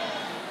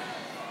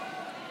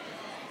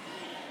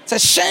 It's a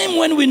shame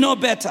when we know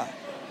better.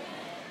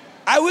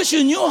 I wish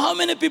you knew how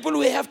many people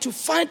we have to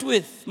fight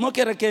with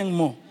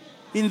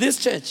in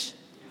this church.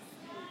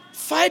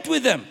 Fight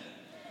with them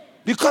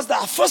because they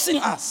are forcing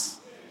us.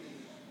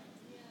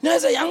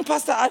 As a young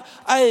pastor,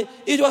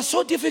 it was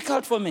so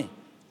difficult for me.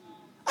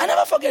 I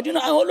never forget,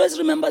 I always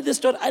remember this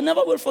story. I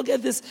never will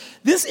forget this.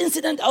 This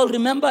incident, I'll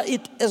remember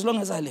it as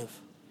long as I live.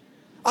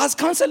 I was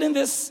counseling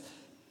this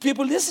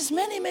people. This is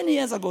many, many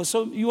years ago.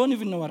 So you won't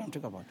even know what I'm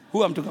talking about.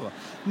 Who I'm talking about.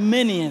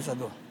 Many years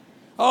ago.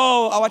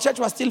 Oh, our church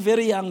was still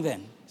very young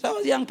then. So I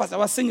was a young pastor. I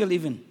was single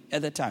even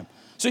at the time.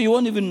 So you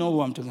won't even know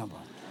who I'm talking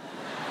about.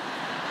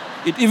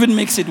 It even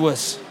makes it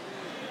worse.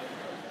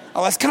 I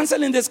was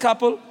counseling this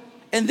couple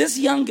and this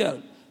young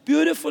girl,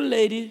 beautiful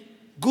lady,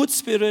 good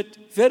spirit,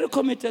 very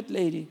committed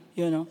lady,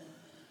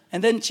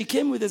 And then she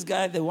came with this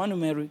guy they want to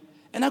marry.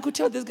 And I could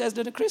tell this guy's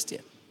not a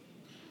Christian.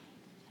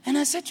 And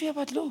I said to her,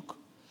 but look,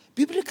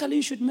 biblically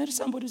you should marry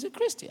somebody who's a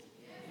Christian.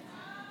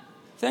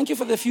 Thank you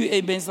for the few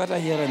amens that are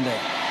here and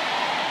there.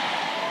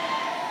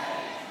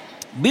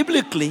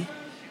 Biblically,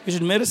 you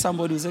should marry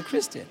somebody who's a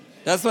Christian.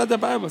 That's what the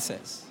Bible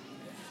says.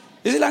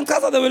 I'm a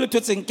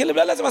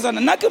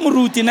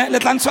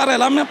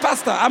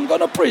pastor. I'm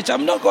going to preach.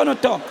 I'm not going to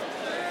talk.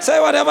 Say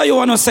whatever you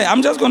want to say.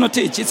 I'm just going to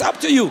teach. It's up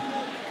to you.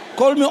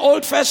 Call me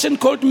old-fashioned.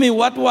 Call me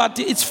what.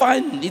 It's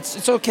fine.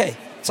 It's okay.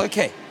 It's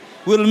okay.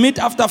 We'll meet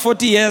after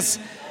 40 years.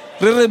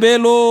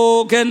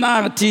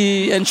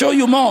 And show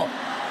you more.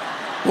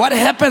 What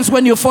happens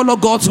when you follow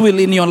God's will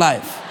in your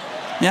life.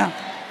 Yeah.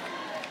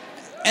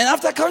 And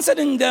after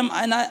counseling them,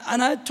 and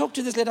I talked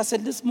to this lady, I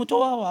said, this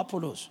Mutowa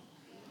Apollos.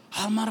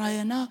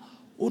 Hamarayana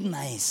would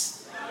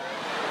nice.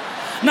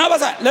 Now,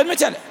 let me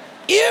tell you,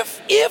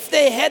 if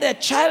they had a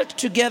child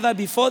together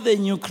before they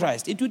knew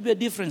Christ, it would be a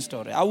different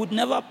story. I would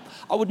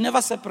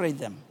never separate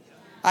them.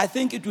 I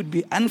think it would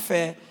be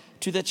unfair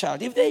to the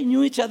child. If they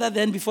knew each other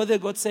then before they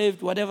got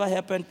saved, whatever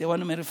happened, they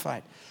want to marry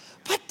fine.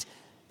 But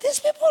these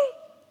people,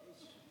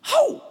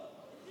 how?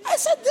 I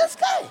said, this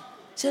guy. He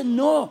said,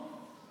 no,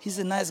 he's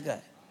a nice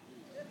guy.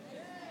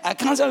 I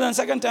counseled them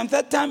second time.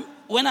 Third time,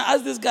 when I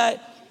asked this guy,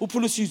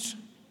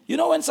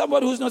 when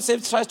somebody who's not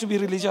saved tries to be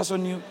religious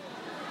on you?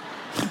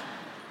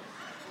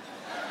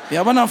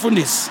 Yabana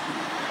mfundisi.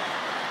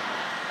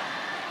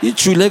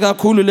 Ichule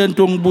kakhulu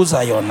lento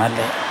ngibuza yona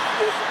le.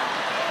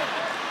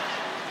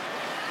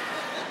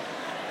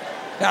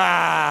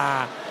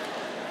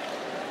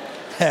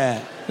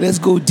 Let's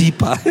go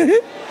deeper.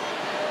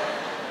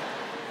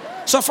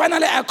 So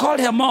finally I called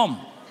her mom.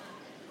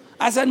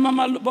 I said,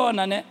 Mama,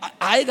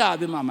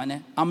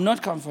 I'm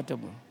not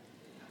comfortable.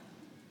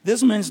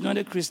 This man's not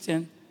a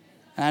Christian.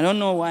 And I don't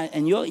know why.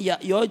 And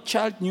your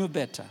child knew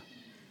better.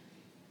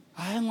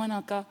 Can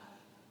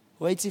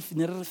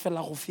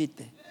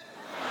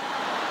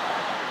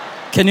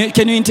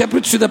you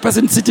interpret to the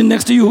person sitting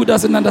next to you who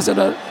doesn't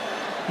understand?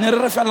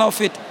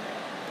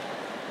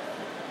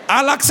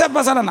 I'll accept,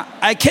 Basalana.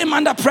 I came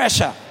under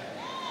pressure.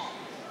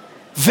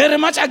 Very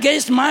much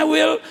against my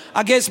will,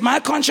 against my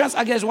conscience,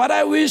 against what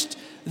I wished.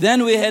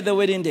 Then we had the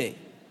wedding day.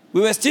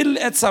 We were still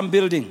at some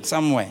building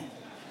somewhere.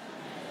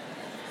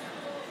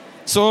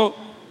 So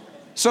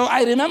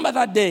I remember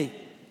that day.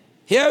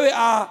 Here we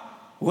are,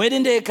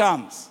 wedding day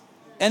comes.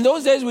 And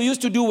those days we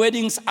used to do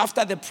weddings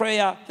after the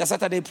prayer, the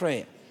Saturday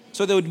prayer.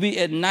 So there would be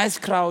a nice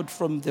crowd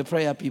from the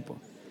prayer people.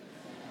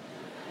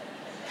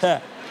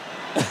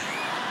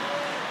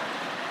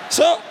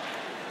 So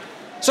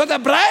the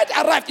bride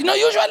arrived.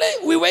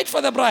 Usually we wait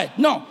for the bride.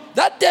 No,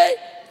 that day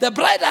the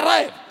bride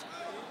arrived.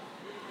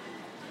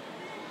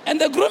 And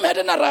the groom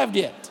hadn't arrived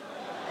yet.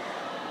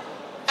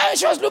 And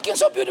she was looking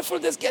so beautiful,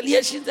 this girl.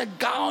 Yes, she's a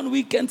gown,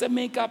 weekends, and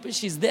makeup, and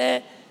she's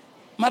there.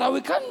 Mara, we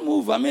can't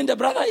move. The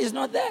brother is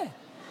not there.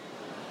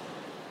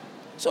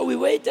 So we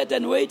waited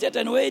and waited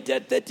and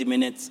waited, 30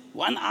 minutes,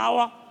 1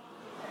 hour.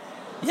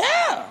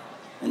 Yeah.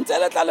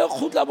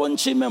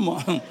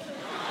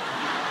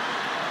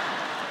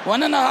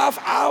 1.5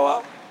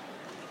 hours.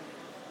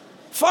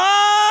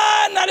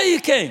 Finally he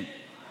came.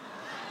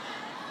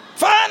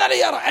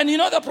 Finally, and you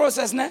know the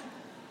process, ne?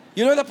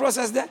 You know the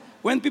process there?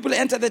 When people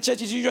enter the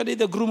church, it's usually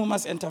the groom who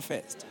must enter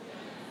first.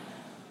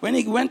 When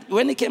he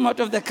came out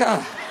of the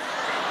car,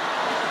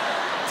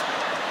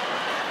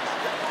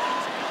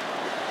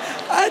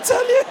 I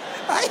tell you,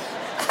 hey,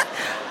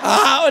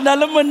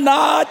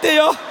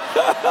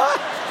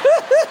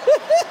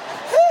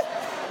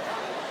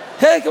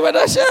 come on,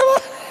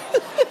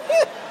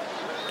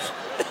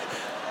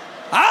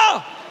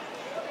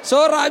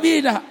 so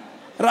Rabina,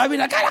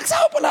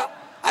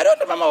 I don't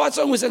remember what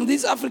song we sang.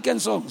 These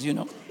African songs,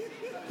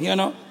 You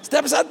know,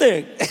 steps are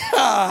there.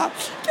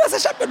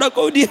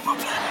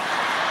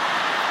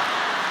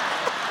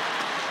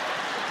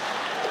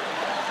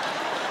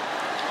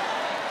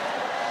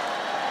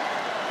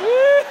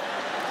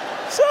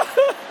 So,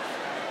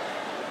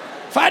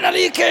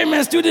 finally he came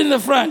and stood in the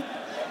front.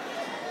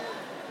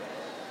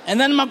 And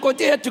then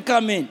Makoti had to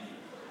come in.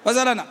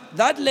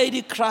 That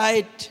lady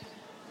cried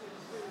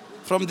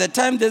from the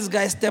time this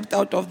guy stepped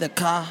out of the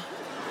car.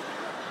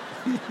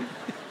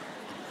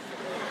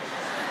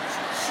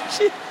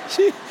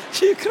 She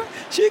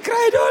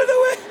cried all the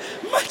way,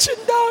 marching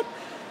down.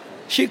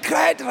 She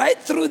cried right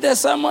through the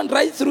sermon,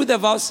 right through the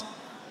vows.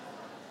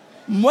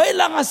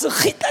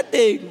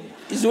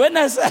 Is when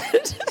I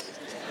said,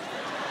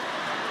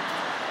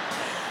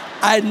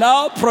 I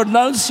now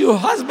pronounce you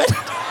husband.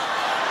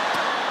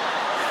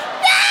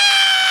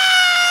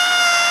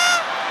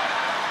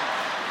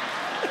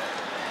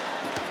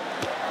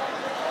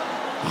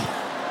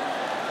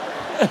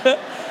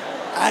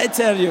 I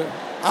tell you,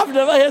 I've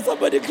never heard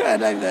somebody cry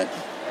like that.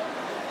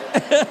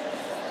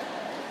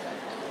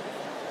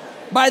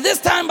 By this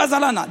time,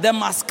 Bazalana, the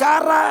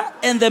mascara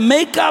and the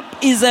makeup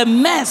is a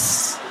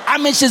mess. I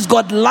mean, she's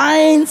got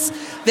lines.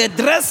 The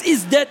dress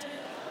is dead.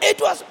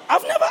 It was.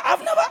 I've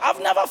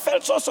never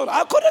felt so sorry.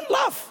 I couldn't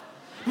laugh.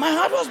 My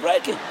heart was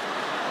breaking.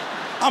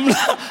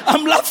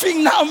 I'm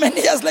laughing now,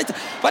 many years later,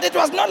 but it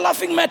was not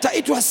laughing matter.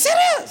 It was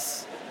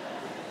serious.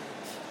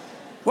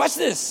 Watch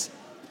this.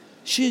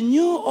 She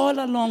knew all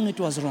along it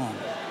was wrong.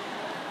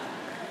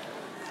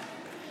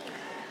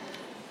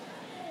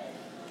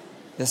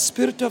 The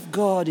Spirit of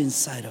God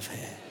inside of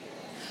her.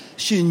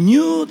 She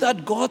knew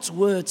that God's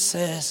word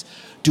says,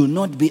 do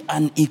not be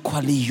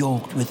unequally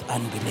yoked with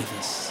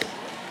unbelievers.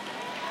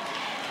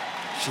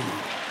 She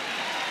knew.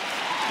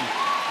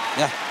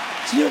 Yeah,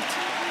 she knew it.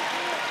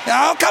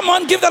 Oh, come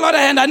on, give the Lord a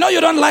hand. I know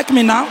you don't like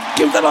me now.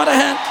 Give the Lord a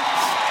hand.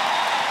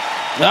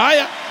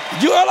 Yeah.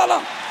 You all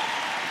along.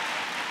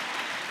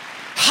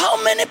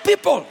 How many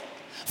people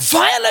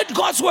violate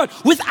God's word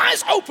with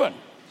eyes open?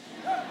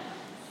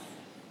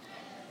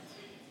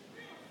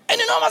 And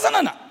you know,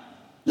 Mazanana,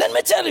 let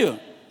me tell you,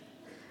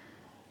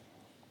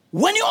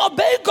 when you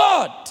obey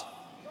God,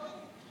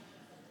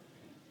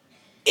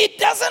 it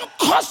doesn't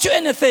cost you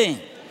anything.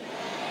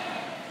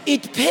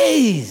 It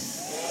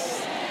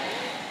pays.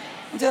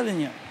 I'm telling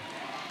you.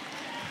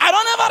 I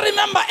don't ever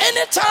remember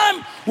any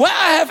time where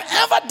I have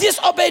ever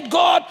disobeyed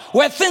God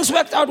where things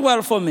worked out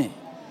well for me.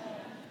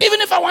 Even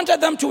if I wanted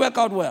them to work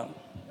out well.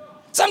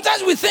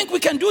 Sometimes we think we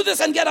can do this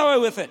and get away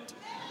with it.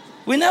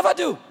 We never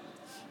do.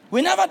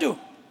 We never do.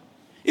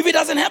 If it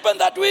doesn't happen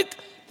that week,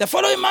 the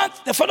following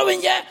month, the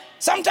following year,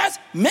 sometimes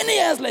many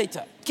years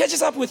later,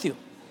 catches up with you.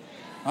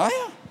 Oh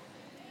yeah.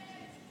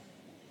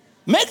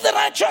 Make the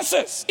right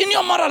choices in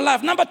your moral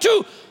life. Number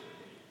 2,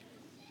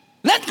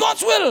 let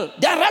God's will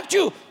direct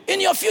you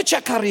in your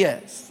future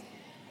careers.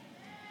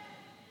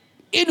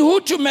 In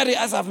who to marry,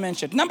 as I've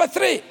mentioned. Number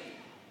 3,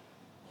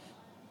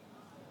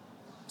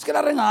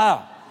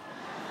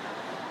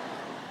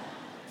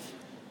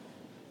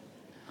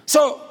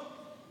 so,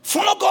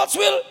 follow God's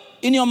will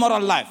in your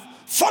moral life.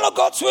 Follow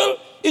God's will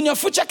in your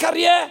future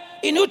career,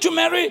 in who to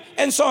marry,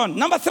 and so on.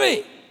 Number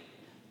 3,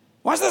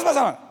 watch this,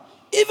 Pastor.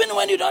 Even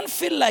when you don't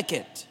feel like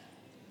it,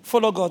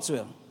 follow God's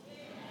will.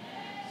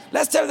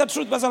 Let's tell the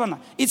truth, Pastor.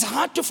 It's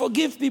hard to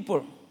forgive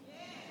people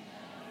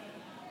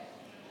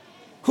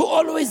who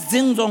always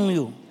zing-zong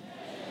you.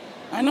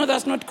 I know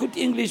that's not good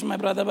English, my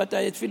brother, but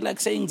I feel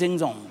like saying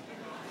zing-zong.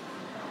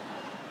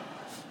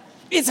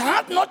 It's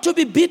hard not to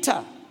be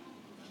bitter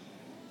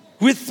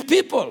with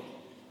people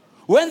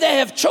when they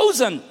have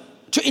chosen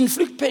to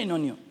inflict pain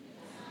on you.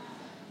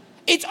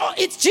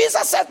 It's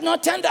Jesus said, no,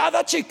 turn the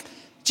other cheek.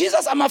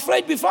 Jesus, I'm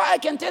afraid before I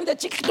can turn the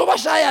cheek, it's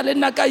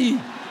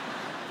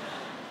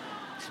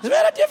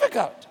very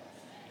difficult.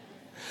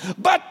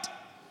 But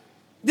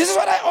this is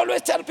what I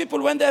always tell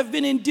people when they have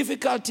been in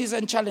difficulties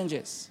and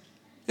challenges.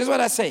 This is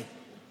what I say.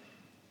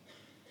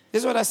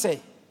 This is what I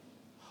say.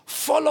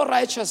 Follow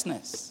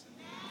righteousness.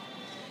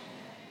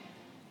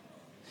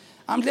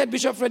 I'm glad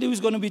Bishop Freddie is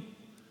going to be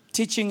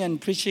teaching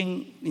and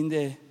preaching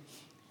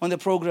on the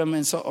program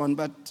and so on.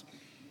 But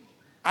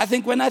I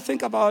think when I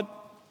think about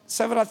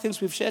several things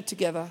we've shared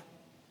together,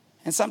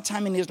 and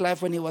sometime in his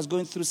life when he was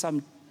going through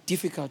some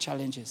difficult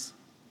challenges,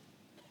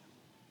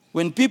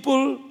 when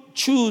people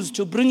choose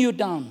to bring you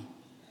down,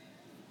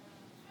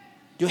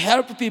 to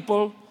help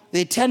people,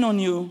 they turn on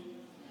you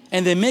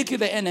and they make you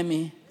the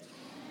enemy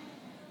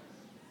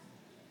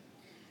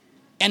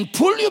and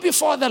pull you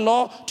before the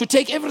law to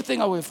take everything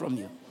away from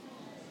you.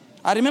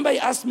 I remember he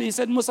asked me, he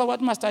said, Musa,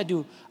 what must I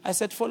do? I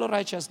said, follow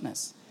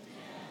righteousness.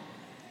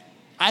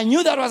 I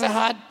knew that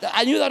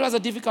was a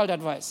difficult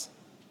advice.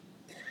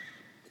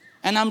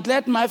 And I'm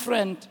glad my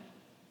friend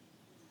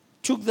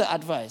took the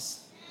advice.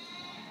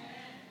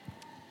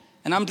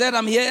 And I'm glad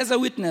I'm here as a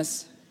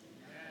witness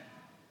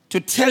to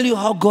tell you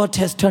how God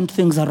has turned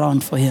things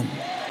around for him.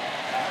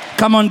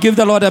 Come on, give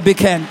the Lord a big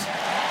hand.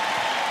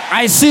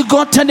 I see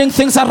God turning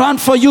things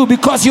around for you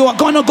because you are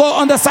going to go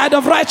on the side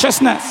of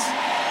righteousness.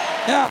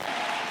 Yeah.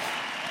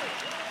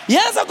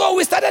 Years ago,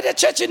 we started a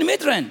church in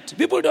Midrand.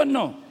 People don't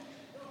know.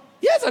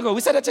 Years ago, we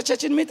started a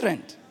church in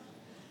Midrand.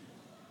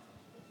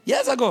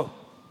 Years ago.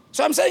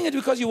 So I'm saying it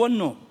because you won't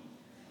know.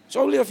 So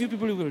only a few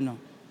people will know.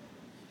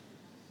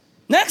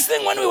 Next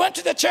thing, when we went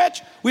to the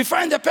church, we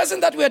find the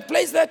person that we had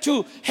placed there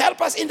to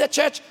help us in the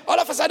church, all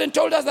of a sudden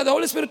told us that the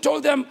Holy Spirit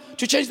told them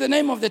to change the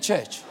name of the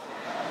church.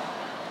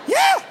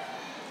 Yeah.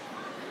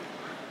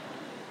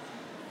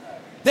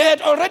 They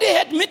had already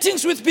had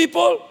meetings with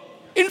people,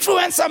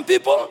 influenced some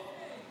people,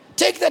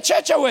 take the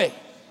church away.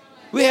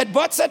 We had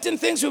bought certain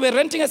things, we were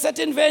renting a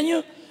certain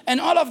venue, and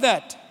all of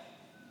that.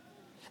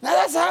 Now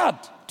that's hard,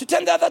 to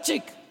turn the other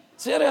cheek.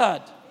 It's very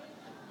hard.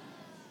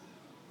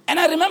 And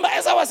I remember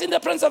as I was in the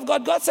presence of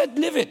God, God said,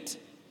 leave it.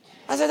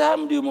 I said,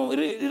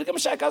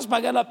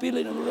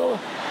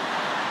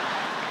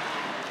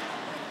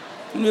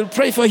 and we'll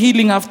pray for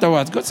healing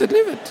afterwards. God said,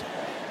 leave it.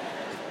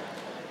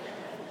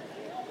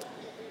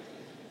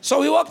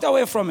 So we walked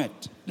away from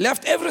it.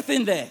 Left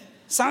everything there.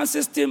 Sound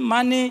system,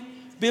 money,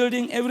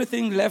 building,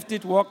 everything, left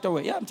it, walked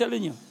away. Yeah, I'm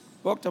telling you,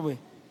 walked away.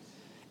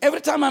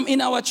 Every time I'm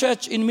in our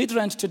church in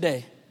Midrand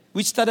today,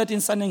 which started in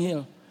Sunning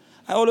Hill,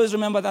 I always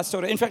remember that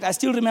story. In fact, I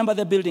still remember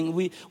the building.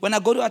 When I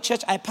go to our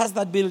church, I pass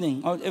that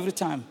building every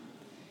time.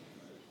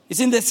 It's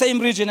in the same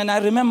region, and I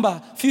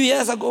remember a few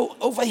years ago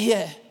over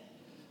here,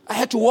 I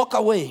had to walk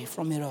away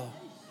from it all.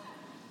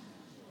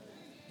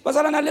 But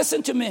Zalana,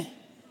 listen to me.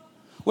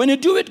 When you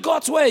do it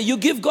God's way, you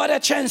give God a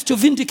chance to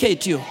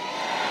vindicate you.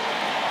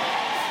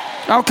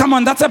 Oh, come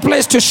on, that's a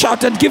place to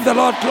shout and give the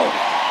Lord glory.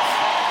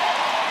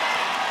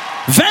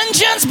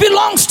 Vengeance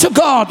belongs to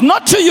God,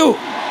 not to you.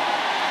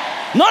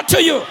 Not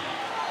to you.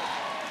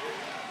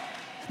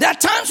 There are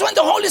times when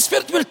the Holy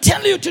Spirit will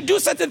tell you to do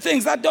certain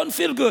things that don't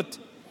feel good.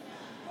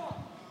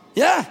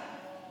 Yeah.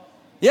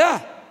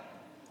 Yeah.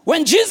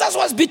 When Jesus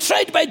was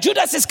betrayed by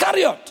Judas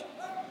Iscariot,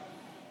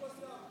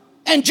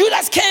 and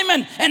Judas came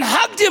and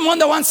hugged him on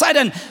the one side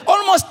and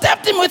almost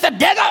stabbed him with a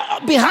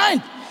dagger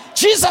behind,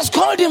 Jesus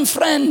called him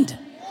friend.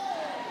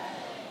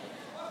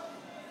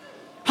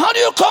 How do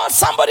you call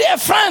somebody a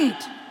friend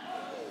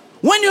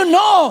when you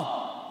know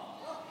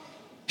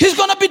he's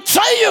going to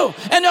betray you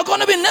and you're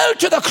going to be nailed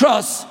to the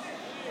cross?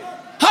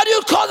 How do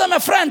you call them a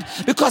friend?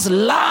 Because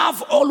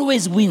love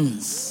always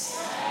wins.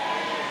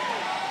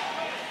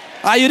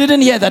 You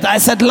didn't hear that. I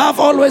said love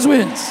always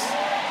wins.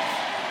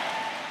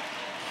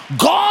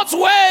 God's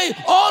way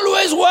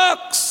always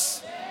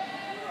works.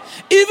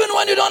 Even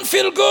when you don't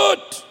feel good.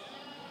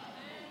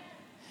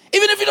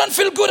 Even if you don't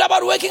feel good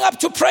about waking up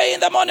to pray in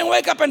the morning,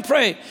 wake up and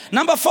pray.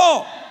 Number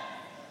 4,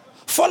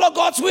 follow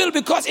God's will,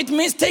 because it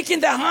means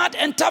taking the hard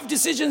and tough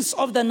decisions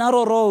of the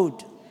narrow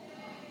road.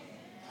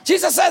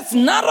 Jesus says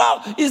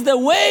narrow is the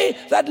way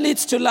that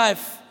leads to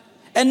life,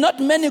 and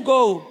not many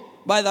go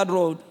by that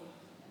road.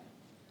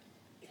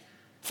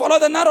 Follow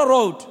the narrow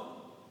road.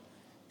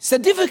 It's a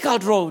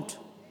difficult road.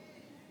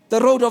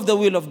 The road of the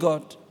will of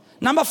God.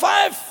 Number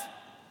 5.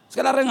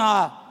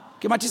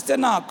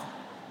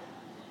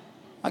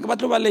 I've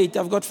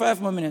got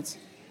 5 more minutes.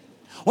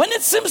 When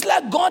it seems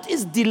like God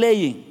is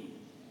delaying,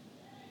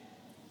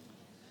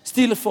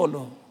 still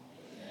follow.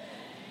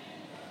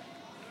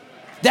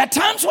 There are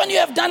times when you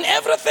have done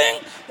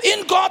everything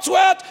in God's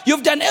word.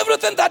 You've done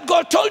everything that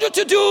God told you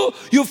to do.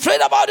 You've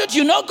prayed about it.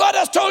 You know God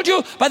has told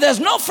you, but there's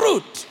no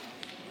fruit.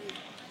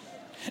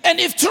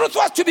 And if truth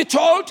was to be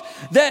told,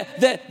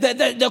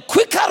 the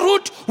quicker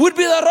route would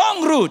be the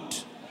wrong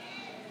route.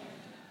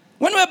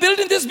 When we were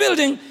building this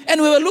building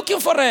and we were looking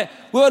for a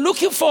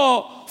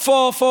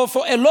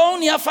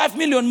loan here, 5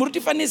 million,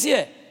 Murtifan is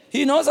here.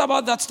 He knows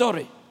about that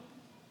story.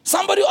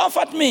 Somebody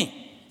offered me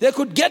they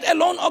could get a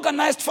loan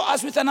organized for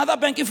us with another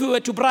bank if we were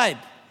to bribe.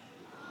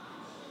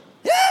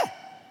 Yeah.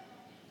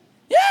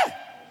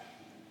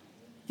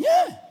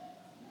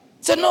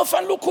 Said no,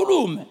 fan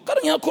lukhulume.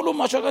 Kare ngiyakhuluma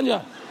masho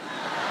kanjani?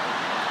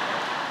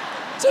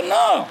 Said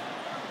no.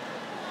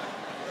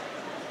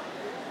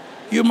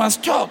 You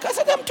must talk. I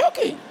said, I'm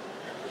talking.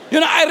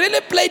 I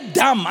really played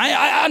dumb.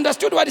 I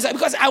understood what he said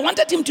because I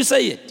wanted him to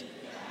say it.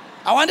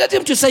 I wanted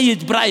him to say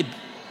it, bribe.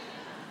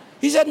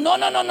 He said, no,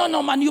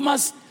 man, you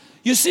must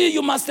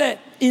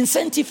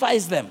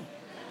incentivize them.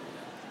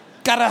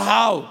 Kara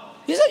how?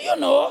 He said, you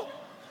know.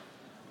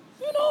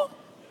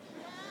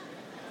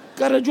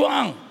 Kara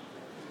juang.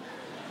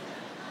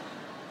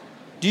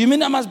 Do you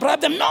mean I must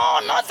bribe them? No,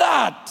 not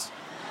that.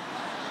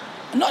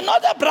 No,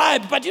 not a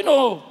bribe, but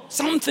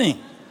something.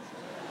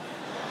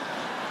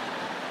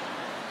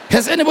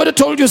 Has anybody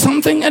told you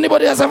something?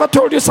 Anybody has ever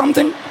told you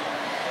something?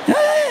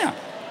 Yeah.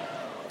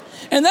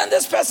 And then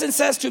this person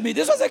says to me,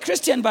 this was a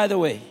Christian, by the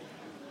way.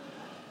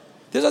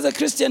 This was a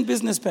Christian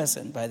business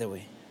person, by the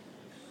way.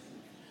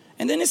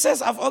 And then he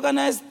says, I've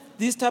organized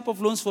these type of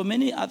loans for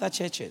many other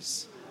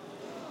churches.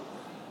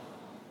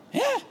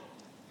 Yeah.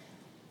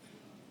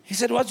 He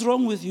said, what's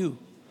wrong with you?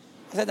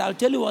 I said, I'll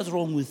tell you what's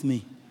wrong with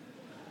me.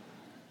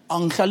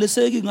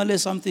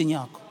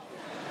 Something.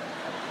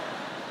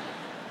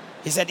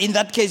 He said, in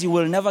that case, you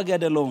will never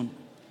get a loan.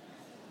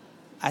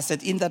 I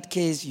said, in that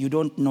case, you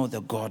don't know the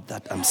God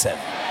that I'm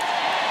serving.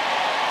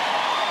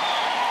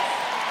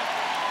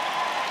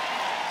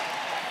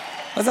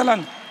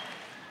 Bazalan,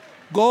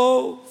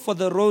 go for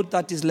the road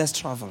that is less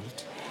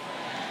traveled.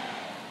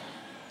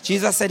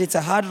 Jesus said it's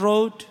a hard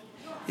road.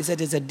 He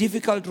said it's a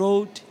difficult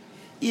road.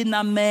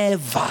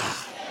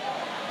 Inameva.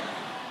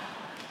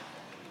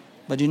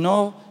 But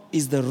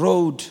is the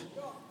road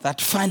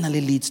that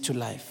finally leads to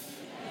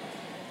life.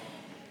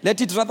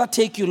 Let it rather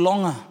take you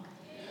longer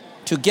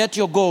to get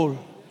your goal.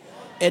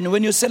 And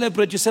when you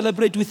celebrate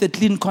with a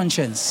clean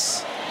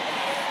conscience.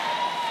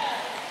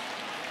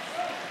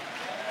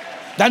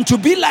 Than to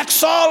be like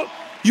Saul,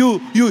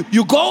 you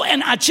go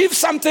and achieve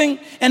something,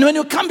 and when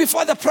you come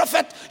before the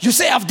prophet, you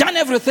say, I've done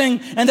everything.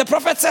 And the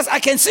prophet says, I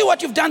can see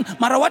what you've done.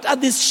 Mara, what are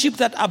these sheep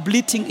that are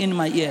bleating in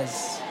my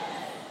ears?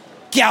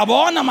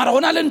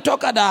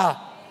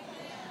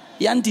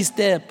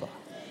 Step.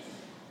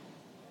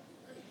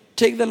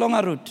 Take the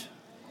longer route.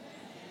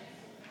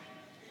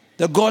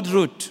 The God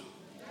route.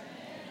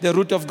 The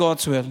route of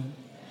God's will.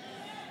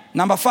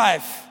 Number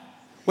 6,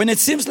 when it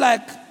seems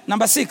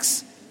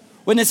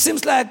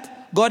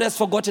like God has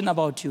forgotten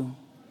about you,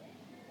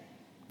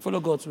 follow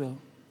God's will.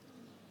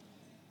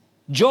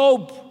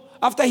 Job,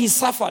 after he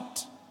suffered,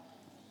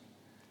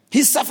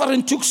 his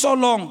suffering took so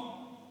long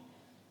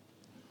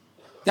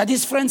that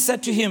his friends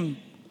said to him,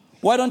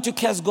 why don't you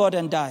curse God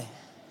and die?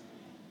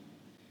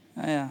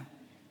 Yeah.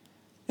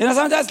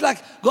 Sometimes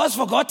like, God's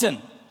forgotten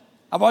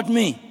about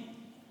me.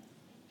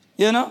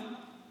 And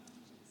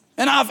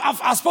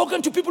I've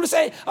spoken to people who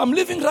say, I'm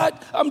living right,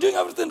 I'm doing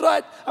everything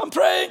right, I'm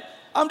praying,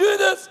 I'm doing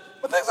this,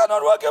 but things are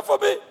not working for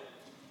me.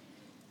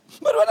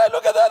 But when I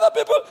look at the other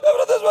people,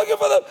 everything's working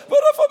for them, but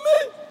not for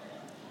me.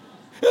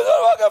 It's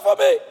not working for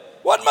me.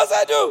 What must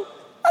I do?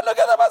 I look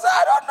at them and say,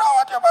 I don't know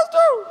what you must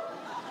do.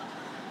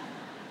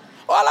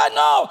 All I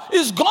know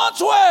is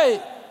God's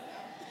way.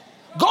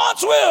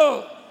 God's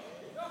will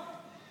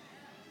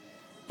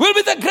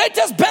be the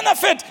greatest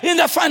benefit in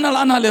the final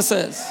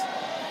analysis.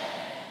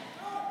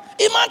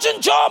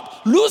 Imagine Job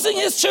losing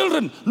his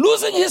children,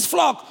 losing his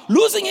flock,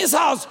 losing his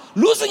house,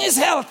 losing his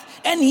health.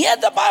 And yet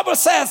the Bible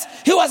says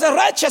he was a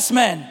righteous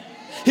man.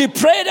 He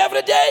prayed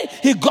every day.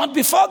 He got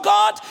before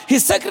God. He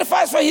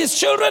sacrificed for his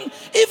children.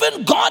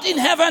 Even God in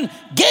heaven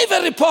gave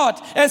a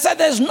report and said,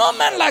 there's no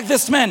man like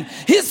this man.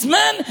 His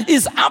man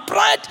is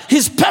upright.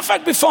 He's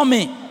perfect before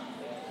me.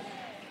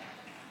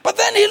 But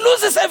then he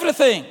loses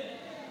everything.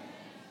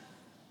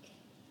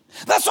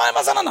 That's why,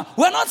 Mazanana,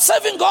 we're not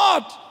serving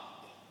God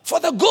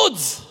for the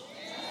goods.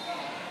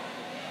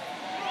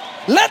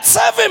 Let's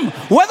serve him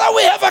whether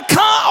we have a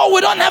car or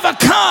we don't have a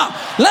car.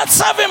 Let's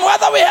serve him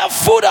whether we have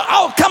food or...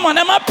 Oh, come on,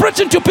 am I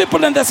preaching to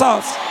people in this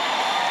house?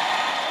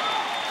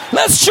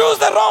 Let's choose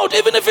the road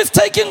even if it's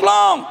taking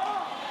long.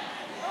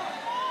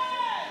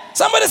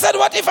 Somebody said,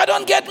 what if I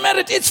don't get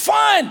married? It's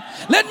fine.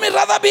 Let me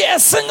rather be a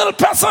single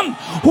person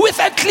with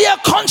a clear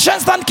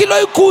conscience than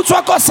kilo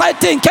ikutswako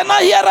sighting. Can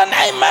I hear an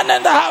amen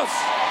in the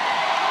house?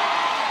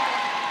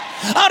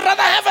 I'd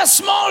rather have a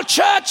small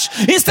church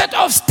instead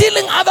of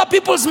stealing other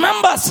people's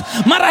members.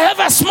 But I have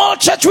a small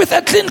church with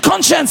a clean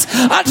conscience.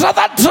 I'd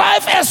rather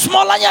drive a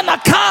small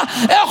car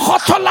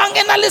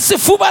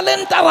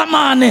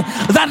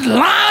than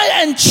lie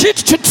and cheat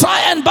to try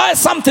and buy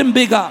something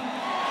bigger.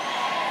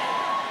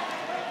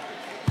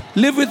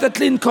 Live with a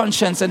clean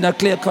conscience and a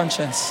clear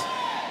conscience.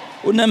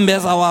 And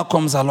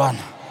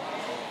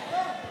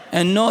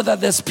know that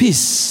there's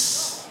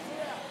peace.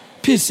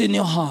 Peace in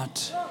your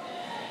heart.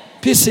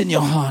 Peace in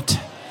your heart.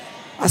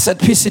 I said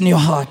peace in your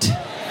heart.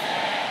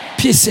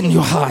 Peace in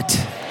your heart.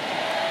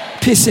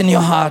 Peace in your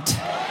heart.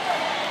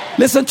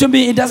 Listen to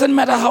me. It doesn't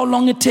matter how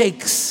long it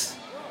takes.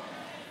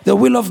 The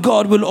will of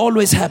God will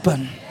always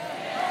happen.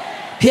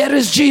 Here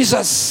is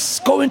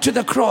Jesus going to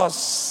the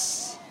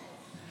cross.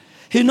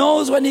 He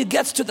knows when he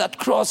gets to that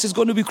cross, he's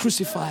going to be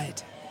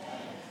crucified.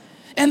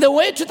 And the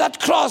way to that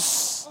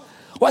cross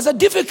was a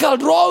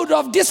difficult road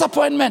of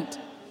disappointment.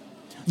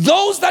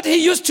 Those that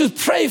he used to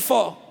pray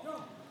for,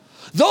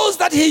 those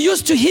that he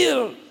used to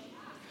heal,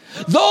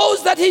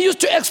 those that he used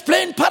to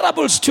explain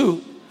parables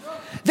to,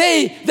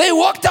 they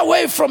walked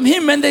away from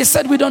him and they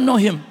said, we don't know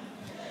him.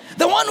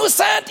 The one who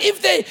said,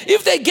 if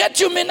they get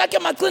you,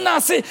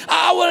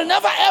 I will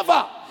never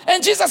ever.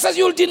 And Jesus says,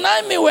 you'll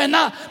deny me when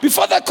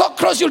before the cock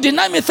crows, you'll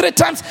deny me 3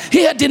 times.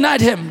 He had denied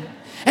him.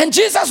 And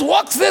Jesus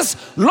walks this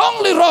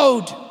lonely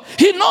road.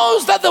 He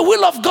knows that the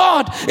will of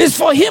God is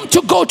for him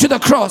to go to the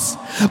cross.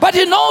 But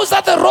he knows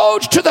that the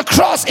road to the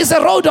cross is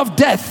a road of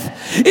death.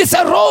 It's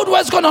a road where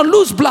he's going to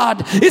lose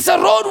blood. It's a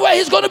road where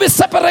he's going to be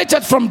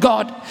separated from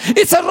God.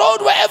 It's a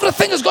road where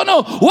everything is going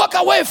to walk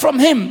away from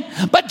him.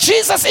 But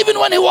Jesus, even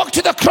when he walked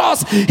to the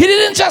cross, he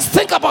didn't just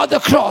think about the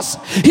cross.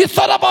 He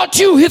thought about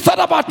you. He thought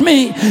about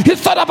me. He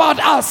thought about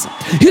us.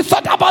 He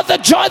thought about the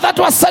joy that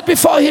was set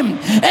before him.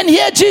 And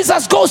here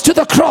Jesus goes to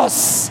the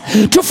cross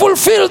to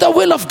fulfill the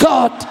will of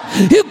God.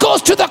 He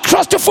goes to the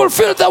cross to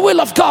fulfill the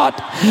will of God.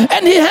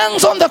 And he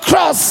hangs on the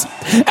cross.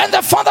 And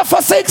the Father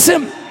forsakes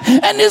him.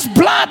 And his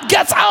blood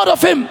gets out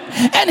of him.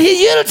 And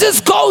he yields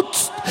his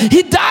goat.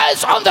 He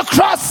dies on the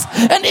cross.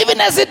 And even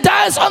as he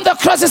dies on the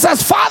cross, he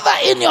says, Father,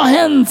 in your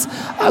hands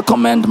I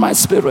commend my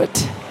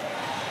spirit.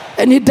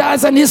 and he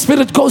dies and his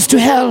spirit goes to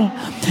hell.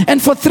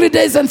 And for 3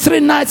 days and 3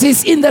 nights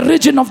he's in the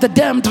region of the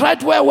damned,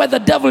 right where the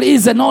devil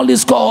is and all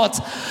his cohorts.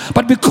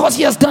 But because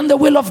he has done the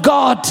will of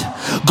God,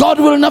 God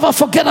will never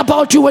forget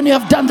about you when you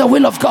have done the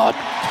will of God.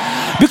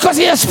 Because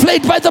he has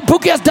played by the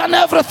book, he has done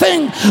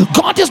everything.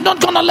 God is not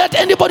going to let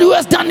anybody who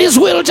has done his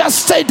will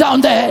just stay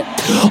down there.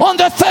 On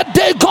the 3rd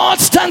day, God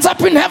stands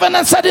up in heaven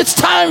and said, it's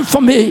time for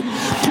me.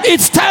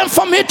 It's time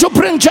for me to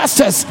bring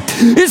justice.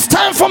 It's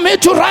time for me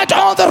to right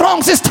all the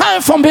wrongs. It's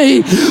time for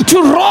me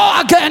to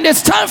roar again.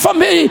 It's time for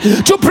me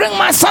to bring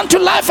my son to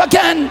life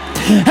again.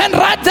 And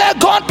right there,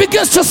 God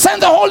begins to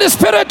send the Holy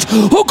Spirit,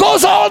 who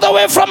goes all the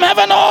way from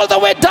heaven, all the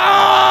way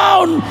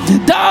down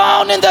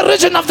in the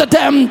region of the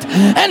damned.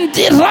 And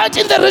right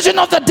in the region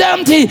of the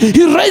damned,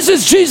 he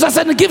raises Jesus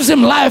and gives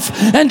him life.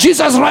 And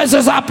Jesus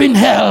rises up in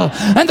hell.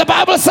 And the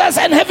Bible says,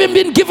 and having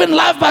been given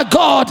life by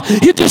God,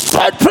 he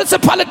destroyed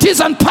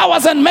principalities and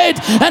powers and made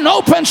an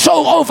open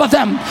show over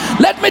them.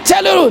 Let me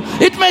tell you,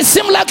 it may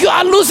seem like you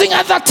are losing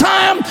at that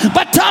time,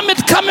 but time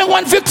is coming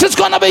when victory is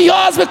going to be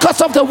yours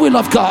because of the will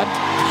of God.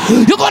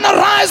 You're going to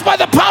rise by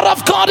the power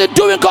of God in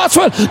doing God's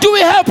will. Do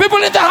we have people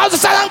in the house that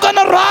say, I'm going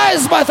to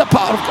rise by the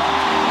power of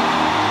God?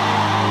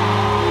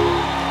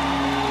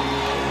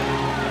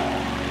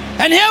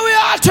 And here we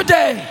are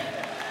today.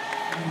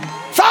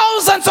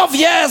 Thousands of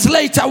years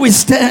later we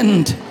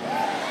stand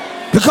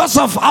because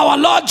of our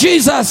Lord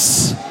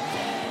Jesus,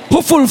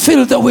 who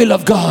fulfilled the will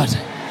of God.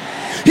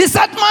 He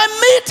said, my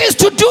meat is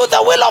to do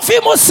the will of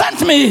him who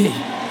sent me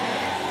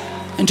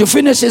and to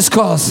finish his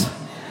cause.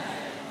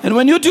 And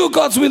when you do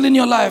God's will in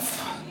your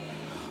life,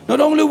 not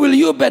only will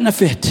you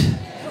benefit,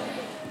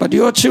 but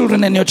your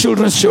children and your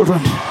children's children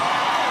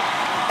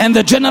and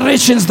the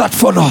generations that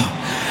follow.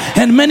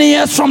 And many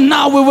years from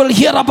now, we will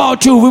hear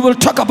about you. We will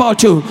talk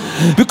about you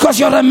because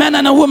you're a man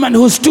and a woman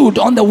who stood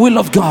on the will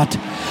of God.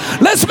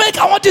 Let's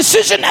make our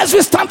decision as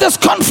we start this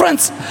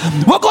conference.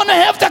 We're going to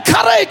have the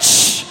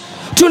courage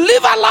to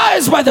live our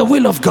lives by the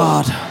will of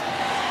God.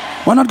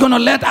 We're not going to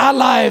let our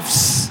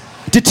lives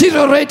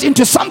deteriorate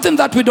into something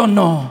that we don't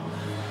know.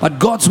 But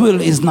God's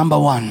will is number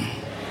one.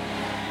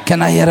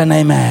 Can I hear an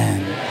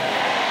amen?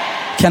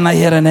 Can I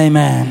hear an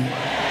amen?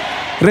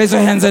 Raise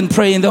your hands and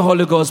pray in the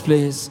Holy Ghost,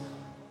 please.